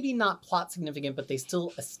that are maybe not plot significant, but they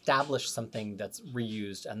still establish something that's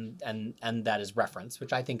reused and that is referenced,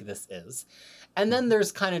 which I think this is. And then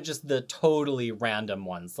there's kind of just the totally random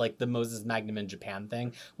ones, like the Moses Magnum in Japan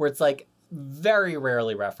thing, where it's like very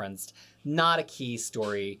rarely referenced, not a key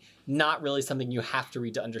story, not really something you have to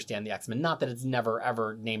read to understand the X-Men. Not that it's never,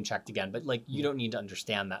 ever name-checked again, but like you don't need to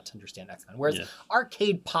understand that to understand X-Men. Whereas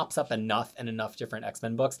Arcade pops up enough in enough different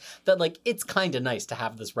X-Men books that like it's kind of nice to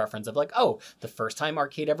have this reference of like, oh, the first time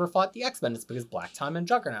Arcade ever fought the X-Men is because Black Tom and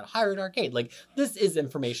Juggernaut hired Arcade. Like this is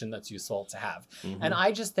information that's useful to have. And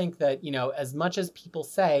I just think that, as much as people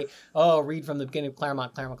say, oh, read from the beginning of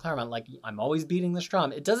Claremont, like I'm always beating this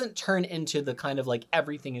drum, it doesn't turn into the kind of like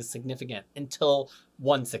everything is significant until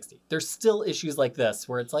 160. There's still issues like this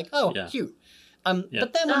where it's like, oh, cute. But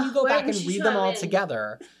then when you go back and read them all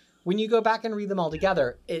together,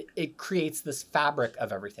 it creates this fabric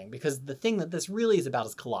of everything. Because the thing that this really is about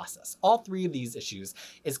is Colossus. All 3 of these issues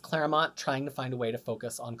is Claremont trying to find a way to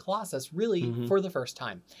focus on Colossus really for the first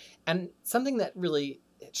time. And something that really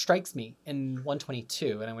strikes me in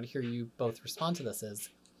 122, and I want to hear you both respond to this, is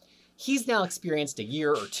he's now experienced a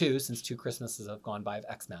year or 2 since 2 Christmases have gone by of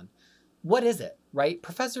X-Men. What is it, right?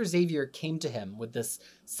 Professor Xavier came to him with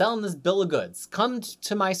selling this bill of goods. Come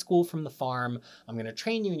to my school from the farm. I'm going to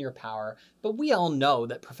train you in your power. But we all know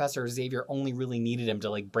that Professor Xavier only really needed him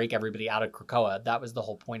to like break everybody out of Krakoa. That was the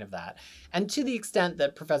whole point of that. And to the extent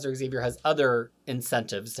that Professor Xavier has other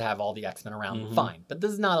incentives to have all the X-Men around, fine. But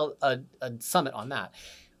this is not a summit on that.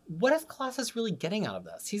 What is Colossus really getting out of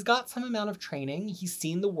this? He's got some amount of training. He's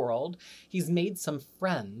seen the world. He's made some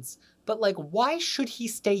friends. But like, why should he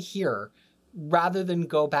stay here rather than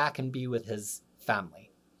go back and be with his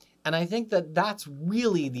family? And I think that that's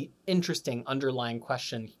really the interesting underlying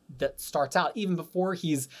question that starts out even before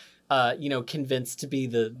he's, convinced to be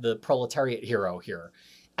the proletariat hero here.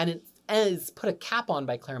 And it is put a cap on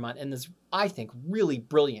by Claremont in this, I think, really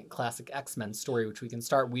brilliant classic X-Men story, which we can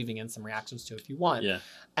start weaving in some reactions to if you want. Yeah.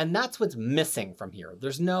 And that's what's missing from here.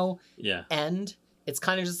 There's no end. It's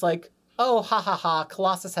kind of just like, oh, ha ha ha,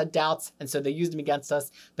 Colossus had doubts, and so they used him against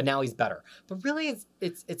us, but now he's better. But really,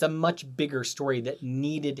 it's a much bigger story that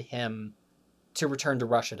needed him to return to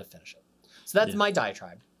Russia to finish it. So that's my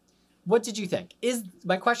diatribe. What did you think?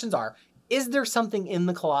 My questions are, is there something in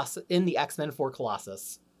the X-Men for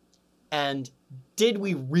Colossus? And did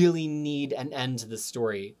we really need an end to the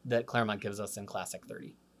story that Claremont gives us in Classic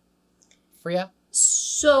 30? Freya?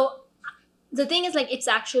 So the thing is, like, it's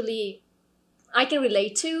actually, I can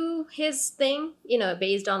relate to his thing,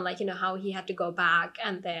 based on like, how he had to go back.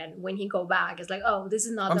 And then when he go back, it's like, oh, this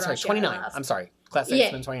is not the Russia 29. I left. I'm sorry. Classic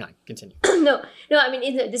X-Men 29. Continue. No, I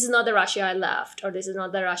mean, this is not the Russia I left, or this is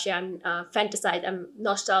not the Russia I'm fantasized, I'm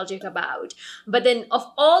nostalgic about. But then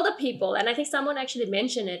of all the people, and I think someone actually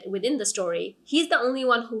mentioned it within the story, he's the only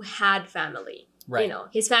one who had family. Right.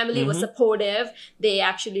 His family was supportive. They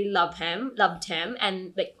actually loved him,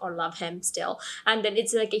 and or love him still. And then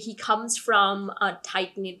it's like he comes from a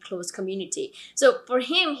tight-knit, close community. So for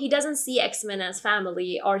him, he doesn't see X-Men as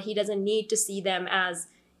family, or he doesn't need to see them as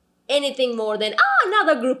anything more than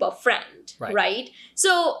another group of friends, right?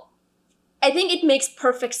 So I think it makes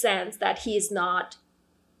perfect sense that he is not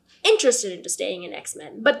interested into staying in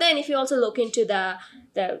X-Men. But then if you also look into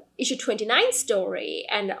the issue 29 story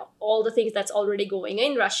and all the things that's already going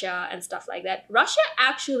in Russia and stuff like that, Russia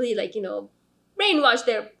actually brainwashed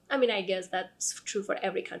their, I guess that's true for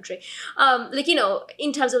every country,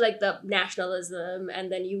 in terms of like the nationalism, and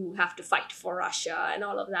then you have to fight for Russia and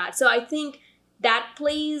all of that. So I think that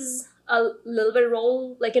plays a little bit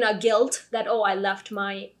role, like a guilt that, oh, I left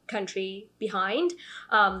my country behind.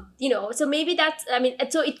 So maybe that's,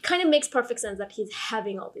 so it kind of makes perfect sense that he's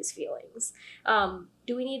having all these feelings.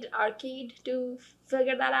 Do we need Arcade to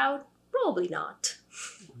figure that out? Probably not.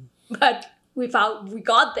 But we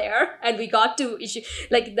got there, and we got to issue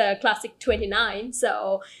like the Classic 29.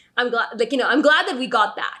 So I'm glad, I'm glad that we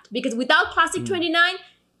got that, because without Classic 29,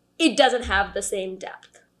 it doesn't have the same depth.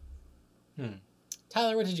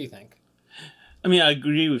 Tyler, what did you think? I mean, I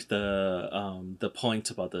agree with the point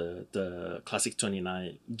about the classic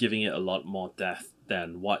 29 giving it a lot more depth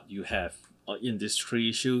than what you have in these 3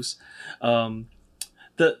 issues.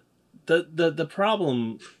 The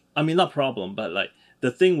problem, I mean, not problem, but like the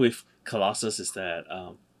thing with Colossus is that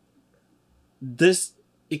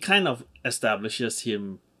it kind of establishes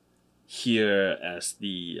him here as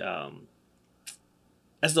the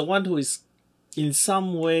one who is in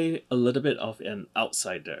some way a little bit of an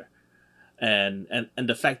outsider. And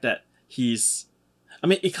the fact that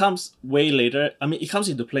it comes way later. I mean, it comes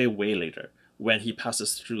into play way later when he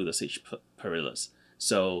passes through the Sage Perilous.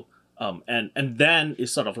 So, and then it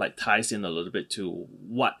sort of like ties in a little bit to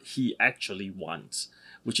what he actually wants,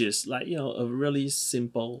 which is like, a really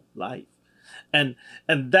simple life. And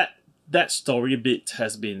that story bit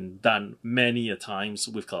has been done many a times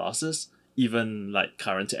with Colossus, even like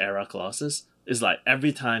current era Colossus. It's like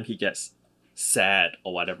every time he gets sad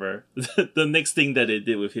or whatever, the next thing that they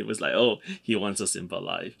did with him was like, oh, he wants a simple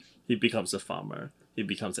life. He becomes a farmer. He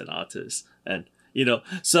becomes an artist, and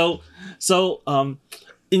so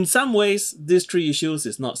in some ways these 3 issues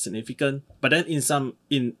is not significant, but then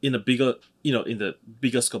in a bigger in the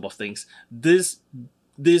bigger scope of things, this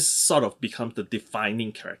sort of becomes the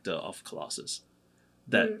defining character of Colossus.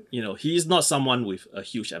 That he is not someone with a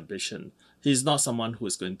huge ambition. He's not someone who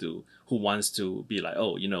wants to be like,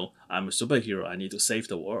 oh, I'm a superhero, I need to save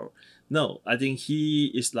the world. No, I think he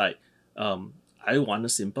is like, I want a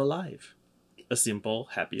simple life, a simple,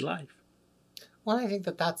 happy life. Well, I think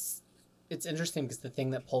it's interesting because the thing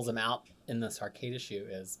that pulls him out in this arcade issue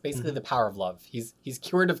is basically the power of love. He's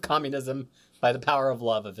cured of communism by the power of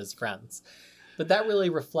love of his friends. But that really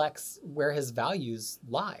reflects where his values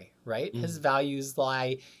lie, right? His values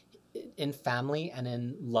lie in family and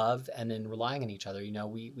in love and in relying on each other.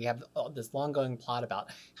 We have this long going plot about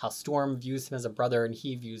how Storm views him as a brother and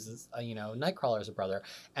he views Nightcrawler as a brother,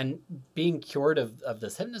 and being cured of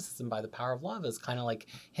this hypnotism by the power of love is kind of like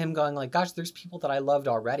him going like, gosh, there's people that I loved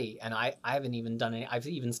already and I haven't even done any, I've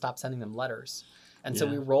even stopped sending them letters. And so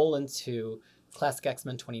we roll into Classic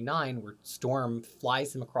X-Men 29 where Storm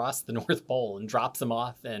flies him across the North Pole and drops him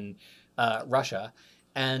off in Russia.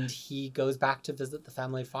 And he goes back to visit the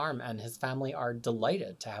family farm, and his family are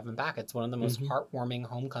delighted to have him back. It's one of the most heartwarming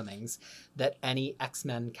homecomings that any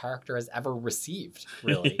X-Men character has ever received,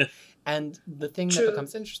 really. And the thing that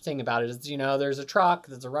becomes interesting about it is, there's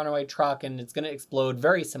a runaway truck, and it's going to explode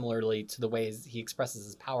very similarly to the ways he expresses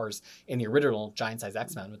his powers in the original Giant Size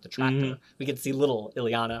X-Men with the tractor. We get to see little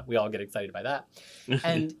Illyana. We all get excited by that.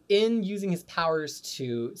 And in using his powers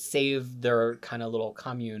to save their kind of little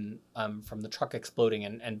commune from the truck exploding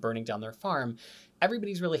and burning down their farm,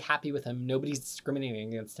 everybody's really happy with him. Nobody's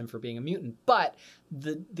discriminating against him for being a mutant. But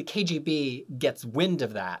the KGB gets wind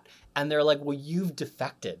of that, and they're like, well, you've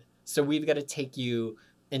defected. So we've got to take you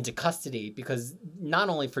into custody, because not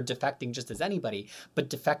only for defecting just as anybody, but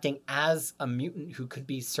defecting as a mutant who could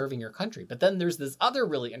be serving your country. But then there's this other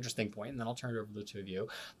really interesting point, and then I'll turn it over to the two of you,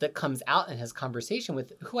 that comes out in his conversation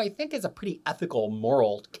with who I think is a pretty ethical,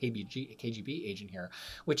 moral KGB agent here,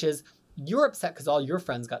 which is, you're upset because all your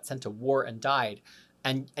friends got sent to war and died.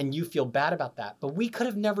 And you feel bad about that. But we could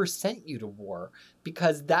have never sent you to war,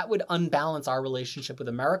 because that would unbalance our relationship with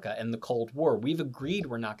America in the Cold War. We've agreed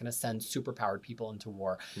we're not going to send superpowered people into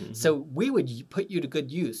war. So we would put you to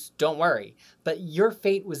good use. Don't worry. But your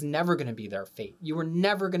fate was never going to be their fate. You were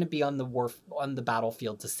never going to be on the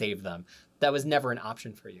battlefield to save them. That was never an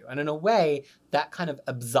option for you. And in a way, that kind of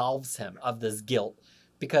absolves him of this guilt,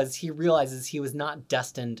 because he realizes he was not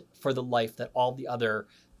destined for the life that all the other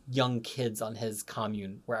young kids on his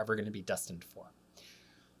commune were ever going to be destined for.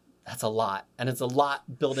 That's a lot. And it's a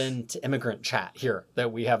lot built into immigrant chat here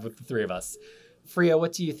that we have with the three of us. Freya,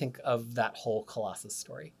 what do you think of that whole Colossus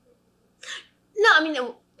story? No, I mean,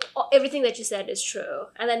 everything that you said is true.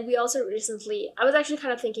 And then we also recently, I was actually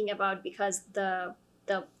kind of thinking about, because the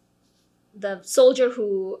soldier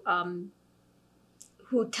who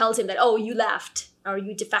tells him that, oh, you left or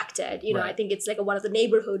you defected, Right. I think it's like one of the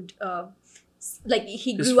neighborhood like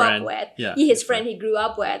he His grew friend. up with. Yeah, His his friend friend. he grew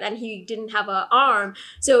up with, and he didn't have an arm.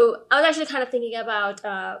 So I was actually kind of thinking about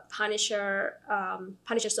Punisher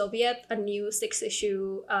Soviet, a new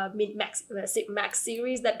 6-issue Max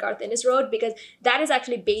series that Garth Ennis wrote, because that is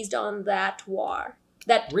actually based on that war.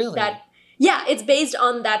 Yeah, it's based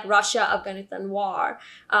on that Russia-Afghanistan war.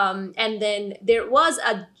 And then there was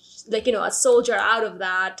a soldier out of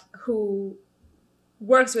that who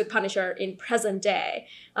works with Punisher in present day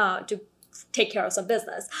to take care of some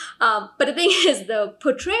business. But the thing is, the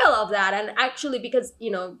portrayal of that, and actually because,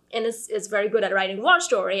 Ennis is very good at writing war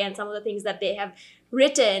story, and some of the things that they have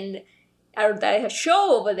written or the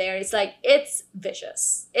show over there, it's like it's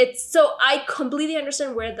vicious. It's so I completely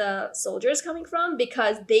understand where the soldier is coming from,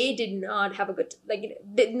 because they did not have a good, like,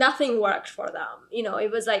 nothing worked for them.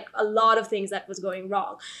 It was like a lot of things that was going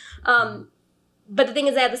wrong. But the thing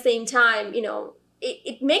is that at the same time,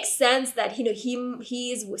 it makes sense that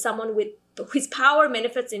he's someone with his power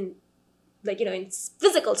manifests in, like, in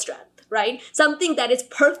physical strength, right? Something that is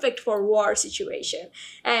perfect for war situation.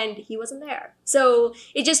 And he wasn't there. So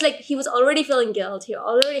it just, like, he was already feeling guilt. He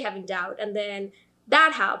already having doubt. And then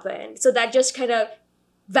that happened. So that just kind of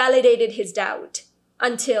validated his doubt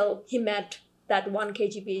until he met that one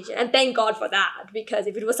KGB agent. And thank God for that, because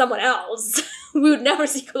if it was someone else, we would never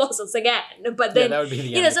see Colossus again. But then, that would be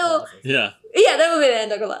the end of Colossus. Yeah. Yeah, that would be the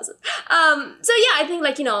end of Colossus. So yeah, I think,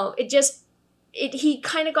 like, he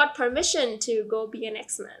kind of got permission to go be an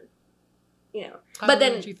X-Men. But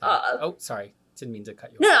then sorry, didn't mean to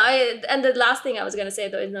cut you no, off. and the last thing I was gonna say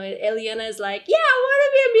though is, Eliana is like, yeah, I want to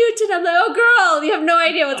be a mutant. I'm like, oh girl, you have no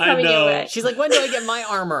idea what's coming your way. She's like, when do I get my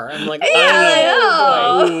armor? I'm like,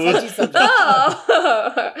 yeah, boy. Touchy subject.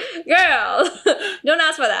 Oh, girl, don't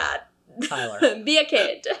ask for that. Tyler, be a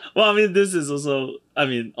kid. Well, I mean, this is also, I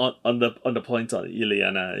mean, on the point on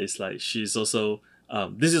Ileana, it's like she's also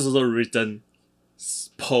this is also written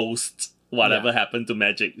post whatever happened to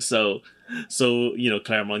Magic, so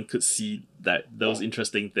Claremont could see those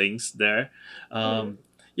interesting things there.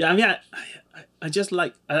 Yeah, I mean, I just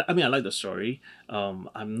like, I mean, I like the story.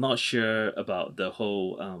 I'm not sure about the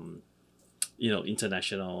whole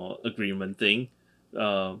international agreement thing.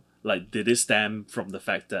 Like, did it stem from the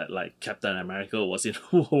fact that, like, Captain America was in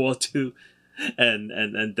World War II,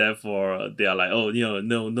 and therefore they are like, oh,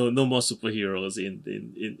 no more superheroes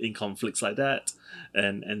in conflicts like that,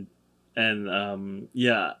 and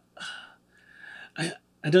yeah,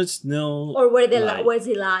 I don't know. Or was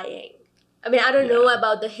he lying? I mean, I don't know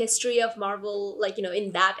about the history of Marvel, like,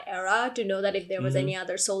 in that era, to know that if there was any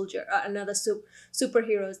other soldier, another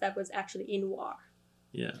superheroes that was actually in war.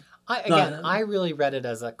 Yeah. I really read it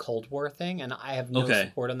as a Cold War thing, and I have no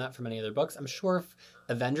support on that from any other books. I'm sure if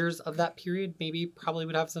Avengers of that period probably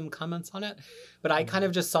would have some comments on it, but I kind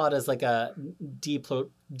of just saw it as like a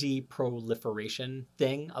deproliferation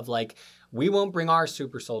thing of, like, we won't bring our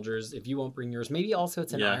super soldiers if you won't bring yours. Maybe also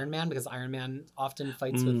it's an Iron Man, because Iron Man often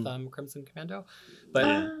fights with Crimson Commando, but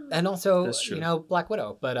and also Black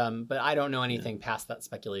Widow. But I don't know anything past that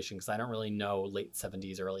speculation, because I don't really know late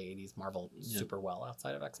 70s, early 80s Marvel super well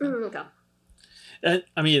outside of X-Men. Okay. And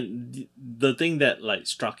I mean, the thing that, like,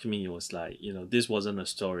 struck me was, like, this wasn't a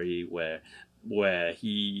story where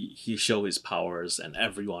he showed his powers and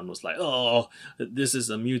everyone was like, oh, this is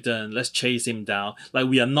a mutant, let's chase him down. Like,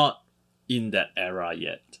 we are not in that era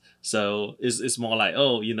yet, so it's more like,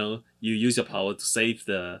 oh, you use your power to save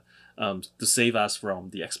to save us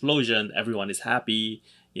from the explosion, everyone is happy,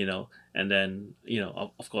 and then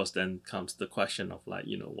of course then comes the question of, like,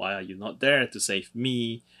 why are you not there to save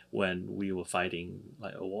me when we were fighting,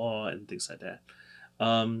 like, a war and things like that.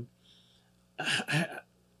 I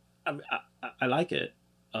like it,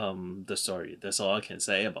 the story. That's all I can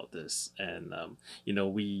say about this. And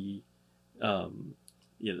we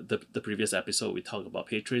the previous episode we talked about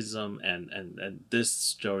patriotism, and this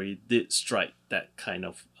story did strike that kind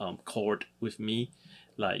of chord with me,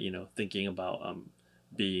 like, thinking about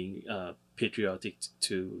being patriotic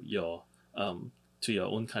to your own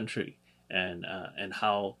country, and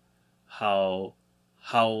how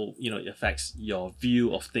it affects your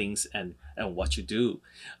view of things and what you do.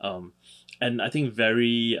 And I think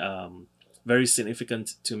very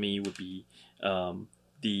significant to me would be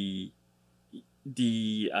the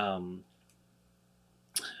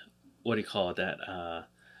what do you call that,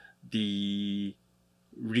 the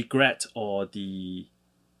regret, or the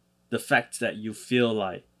fact that you feel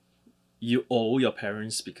like you owe your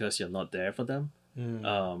parents because you're not there for them.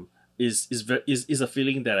 Is a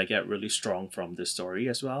feeling that I get really strong from this story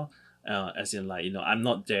as well, as in, like, I'm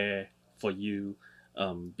not there for you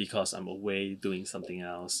because I'm away doing something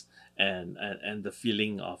else, and the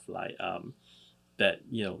feeling of, like, that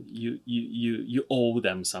you owe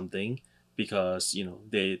them something, because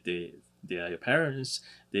they are your parents,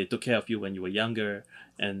 they took care of you when you were younger,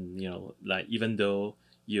 and like, even though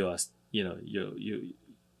you are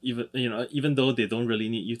even though they don't really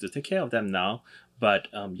need you to take care of them now, but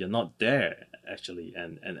you're not there actually,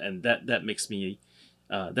 and that makes me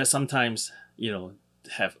that sometimes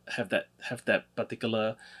have that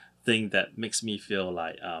particular thing that makes me feel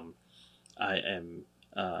like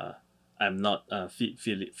I'm not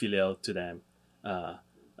filial to them.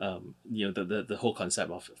 The whole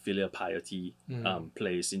concept of filial piety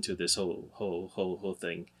plays into this whole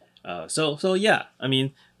thing, So yeah, I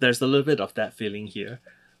mean, there's a little bit of that feeling here.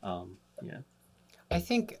 Yeah. I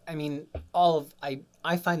think, I mean,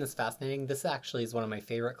 I find this fascinating. This actually is one of my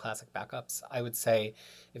favorite classic backups. I would say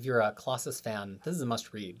if you're a Colossus fan, this is a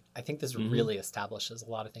must read. I think this really establishes a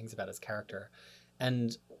lot of things about his character.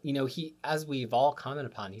 And, you know, as we've all commented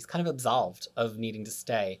upon, he's kind of absolved of needing to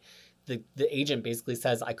stay. The agent basically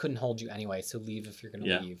says, I couldn't hold you anyway, so leave if you're going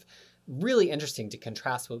to leave. Really interesting to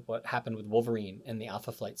contrast with what happened with Wolverine in the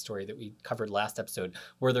Alpha Flight story that we covered last episode,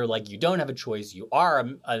 where they're like, you don't have a choice. You are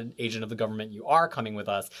an agent of the government. You are coming with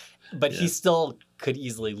us. But he still could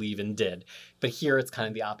easily leave and did. But here it's kind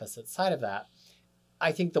of the opposite side of that.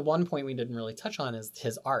 I think the one point we didn't really touch on is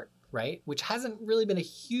his art, right? Which hasn't really been a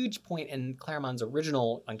huge point in Claremont's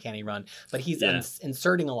original Uncanny run, but he's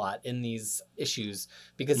inserting a lot in these issues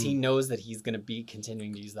because he knows that he's going to be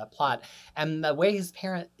continuing to use that plot. And the way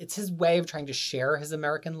it's his way of trying to share his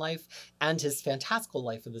American life and his fantastical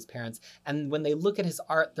life with his parents. And when they look at his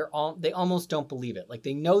art, they almost don't believe it. Like,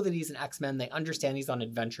 they know that he's an X-Men, they understand he's on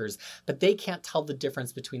adventures, but they can't tell the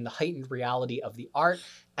difference between the heightened reality of the art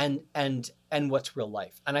and what's real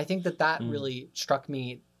life. And I think that really struck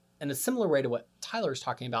me in a similar way to what Tyler's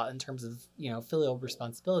talking about in terms of, you know, filial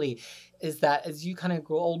responsibility, is that as you kind of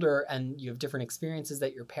grow older and you have different experiences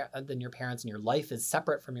than your parents, and your life is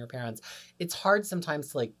separate from your parents, it's hard sometimes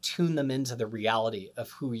to like tune them into the reality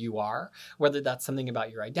of who you are, whether that's something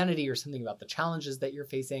about your identity or something about the challenges that you're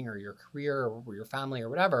facing or your career or your family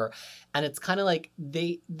or whatever. And it's kind of like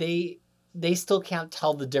they still can't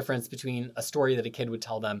tell the difference between a story that a kid would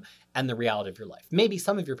tell them and the reality of your life. Maybe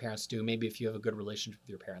some of your parents do, maybe if you have a good relationship with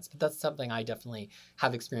your parents, but that's something I definitely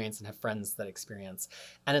have experienced and have friends that experience.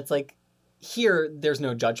 And it's like, here, there's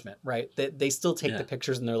no judgment, right? They still take the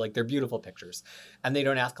pictures and they're beautiful pictures, and they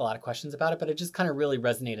don't ask a lot of questions about it, but it just kind of really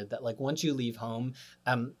resonated that like once you leave home,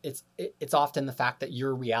 it's often the fact that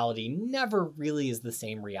your reality never really is the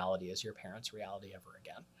same reality as your parents' reality ever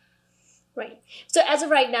again. Right. So as of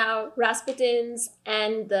right now, Rasputin's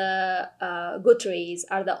and the Guthries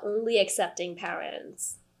are the only accepting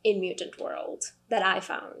parents in Mutant World that I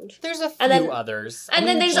found. There's a few others. And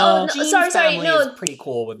then there's Jean's family is pretty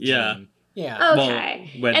cool with Jean. Yeah.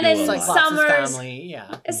 Okay. Well, and then Cyclops' Summers. family,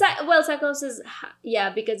 Well, Cyclops is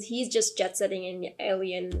because he's just jet setting in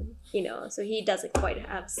Alien, you know, so he doesn't quite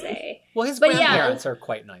have say. Well, his grandparents are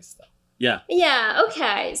quite nice though. Yeah. Yeah,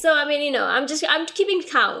 okay. So I mean, you know, I'm keeping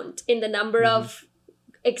count in the number of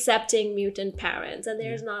accepting mutant parents, and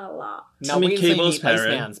there's not a lot. No, we Cable's parents.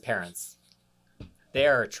 Iceman's parents. They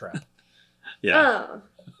are a trip. Oh,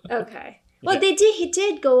 okay. Well, he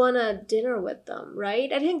did go on a dinner with them,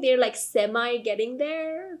 right? I think they're like semi getting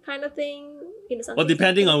there kind of thing. You know, well,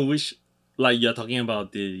 depending on which, like you're talking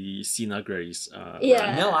about the Sina Grace.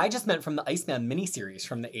 No, I just meant from the Iceman miniseries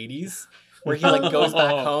from the 80s. Where he like goes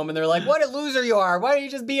back home and they're like, what a loser you are. Why don't you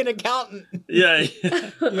just be an accountant? Yeah.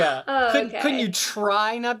 Couldn't you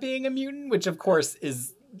try not being a mutant? Which of course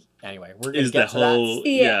is, anyway, we're going to get to whole,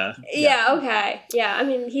 that. Yeah, okay. Yeah, I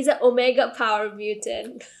mean, he's an Omega power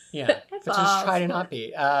mutant. Yeah, but just try to not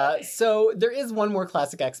be. So there is one more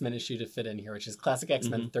Classic X-Men issue to fit in here, which is Classic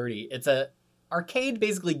X-Men 30. It's Arcade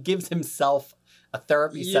basically gives himself a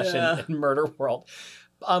therapy session in Murder World.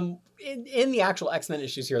 In the actual X-Men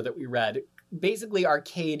issues here that we read, basically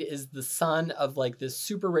Arcade is the son of like this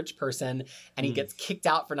super rich person, and he gets kicked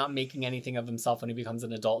out for not making anything of himself when he becomes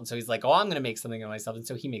an adult. And so he's like, oh, I'm going to make something of myself. And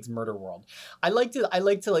so he makes Murder World. I like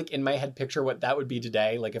to like in my head picture what that would be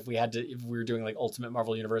today. Like if we were doing like Ultimate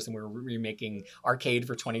Marvel Universe and we were remaking Arcade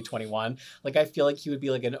for 2021, like I feel like he would be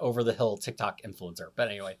like an over the hill TikTok influencer. But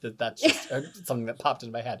anyway, that's just something that popped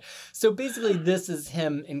into my head. So basically this is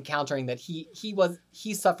him encountering that he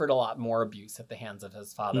suffered a lot more abuse at the hands of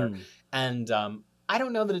his father. And I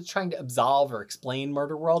don't know that it's trying to absolve or explain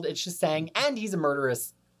Murder World. It's just saying, and he's a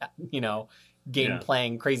murderous, you know,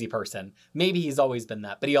 game-playing crazy person. Maybe he's always been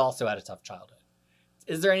that, but he also had a tough childhood.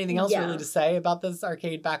 Is there anything else really to say about this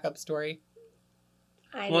Arcade backup story?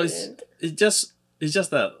 It's just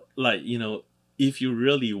that, like, you know, if you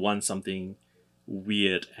really want something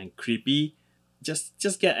weird and creepy,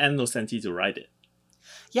 just get Ann Nocenti to write it.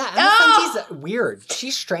 Yeah, Ann Nocenti's weird.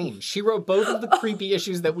 She's strange. She wrote both of the creepy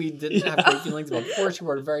issues that we didn't have great feelings about before. She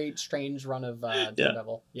wrote a very strange run of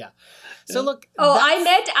Daredevil. Yeah. So look. Oh, I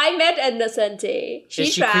met Ann Nocenti.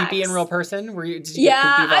 Is she creepy in real person? Did you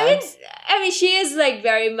get creepy vibes? I mean, she is like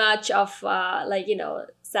very much of like, you know,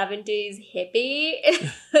 70s hippie.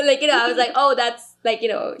 Like, you know, I was like, oh, that's like, you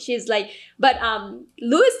know, she's like, but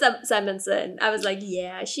Louis Simonson, I was like,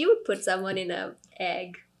 yeah, she would put someone in an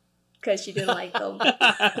egg because she didn't like them.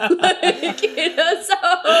 Like, you know, so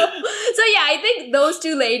yeah, I think those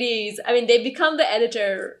two ladies, I mean, they become the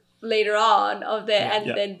editor later on of the and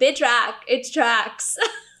Yeah. then it tracks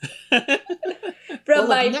from Well,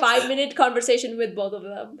 my next- 5-minute conversation with both of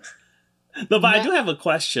them. No, but I do have a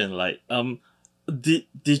question. Like, did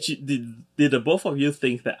the both of you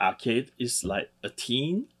think that Arcade is like a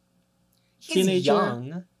teen? He's Teenager?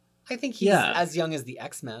 young. I think he's Yeah. as young as the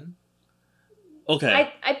X-Men.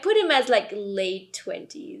 Okay. I put him as like late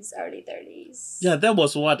 20s, early 30s. Yeah, that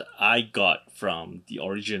was what I got from the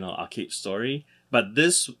original Arcade story. But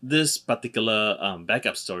this particular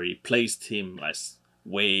backup story placed him like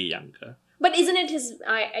way younger. But isn't it his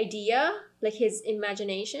idea? Like his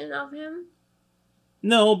imagination of him?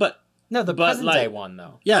 No, but No, the But, present like- day one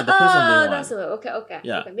though. yeah, the present day one. That's the okay.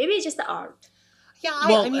 Yeah. Okay. Maybe it's just the art. Yeah,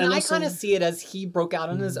 Well, I mean, and I also- kind of see it as he broke out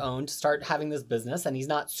on his own to start having this business, and he's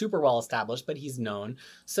not super well established, but he's known.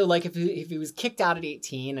 So, like, if he was kicked out at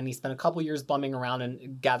 18 and he spent a couple years bumming around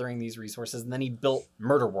and gathering these resources, and then he built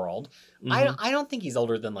Murder World, Mhm. I don't think he's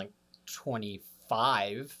older than like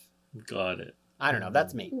 25. Got it. I don't know.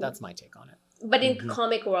 That's me. That's my take on it. But in Mhm.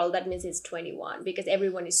 comic world, that means he's 21 because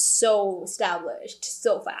everyone is so established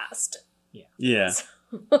so fast. Yeah.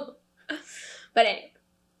 But anyway,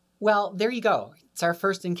 Well, there you go. It's our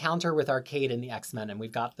first encounter with Arcade and the X-Men, and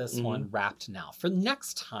we've got this Mhm. one wrapped now. For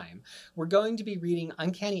next time, we're going to be reading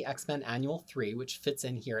Uncanny X-Men Annual 3, which fits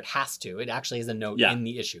in here. It has to. It actually has a note Yeah. in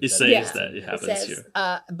the issue. It that says Yeah. that it happens says-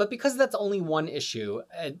 here. But because that's only one issue,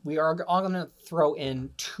 we are all going to throw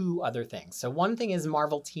in two other things. So one thing is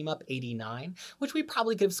Marvel Team Up 89, which we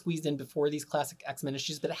probably could have squeezed in before these classic X-Men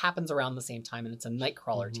issues, but it happens around the same time, and it's a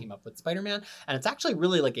Nightcrawler Mhm. team up with Spider-Man, and it's actually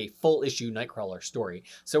really like a full issue Nightcrawler story.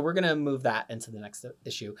 So we're going to move that into the next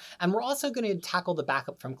issue. And we're also going to tackle the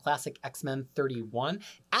backup from Classic X-Men 31.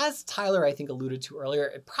 As Tyler, I think, alluded to earlier,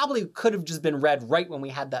 it probably could have just been read right when we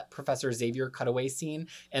had that Professor Xavier cutaway scene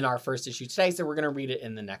in our first issue today, so we're going to read it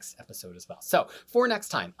in the next episode as well. So for next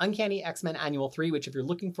time, Uncanny X-Men Annual 3, which if you're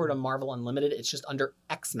looking for it on Marvel Unlimited, it's just under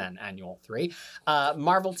X-Men Annual 3,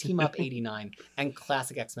 Marvel Team Up 89, and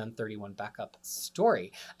Classic X-Men 31 backup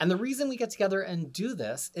story. And the reason we get together and do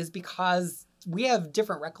this is because we have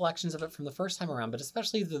different recollections of it from the first time around, but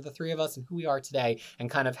especially the three of us and who we are today and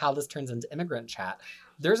kind of how this turns into Immigrant Chat.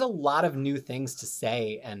 There's a lot of new things to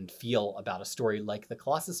say and feel about a story like the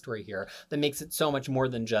Colossus story here that makes it so much more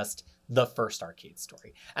than just the first Arcade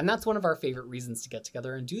story. And that's one of our favorite reasons to get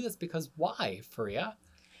together and do this, because why, Faria?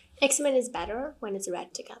 X-Men is better when it's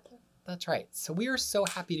read together. That's right. So we are so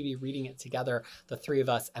happy to be reading it together, the three of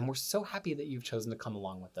us, and we're so happy that you've chosen to come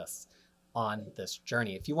along with us on this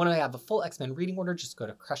journey. If you want to have a full X-Men reading order, just go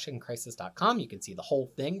to crushingcrisis.com. You can see the whole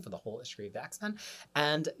thing for the whole history of the X-Men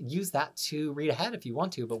and use that to read ahead if you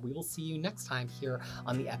want to. But we will see you next time here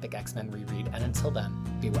on the Epic X-Men Reread. And until then,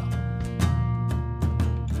 be well.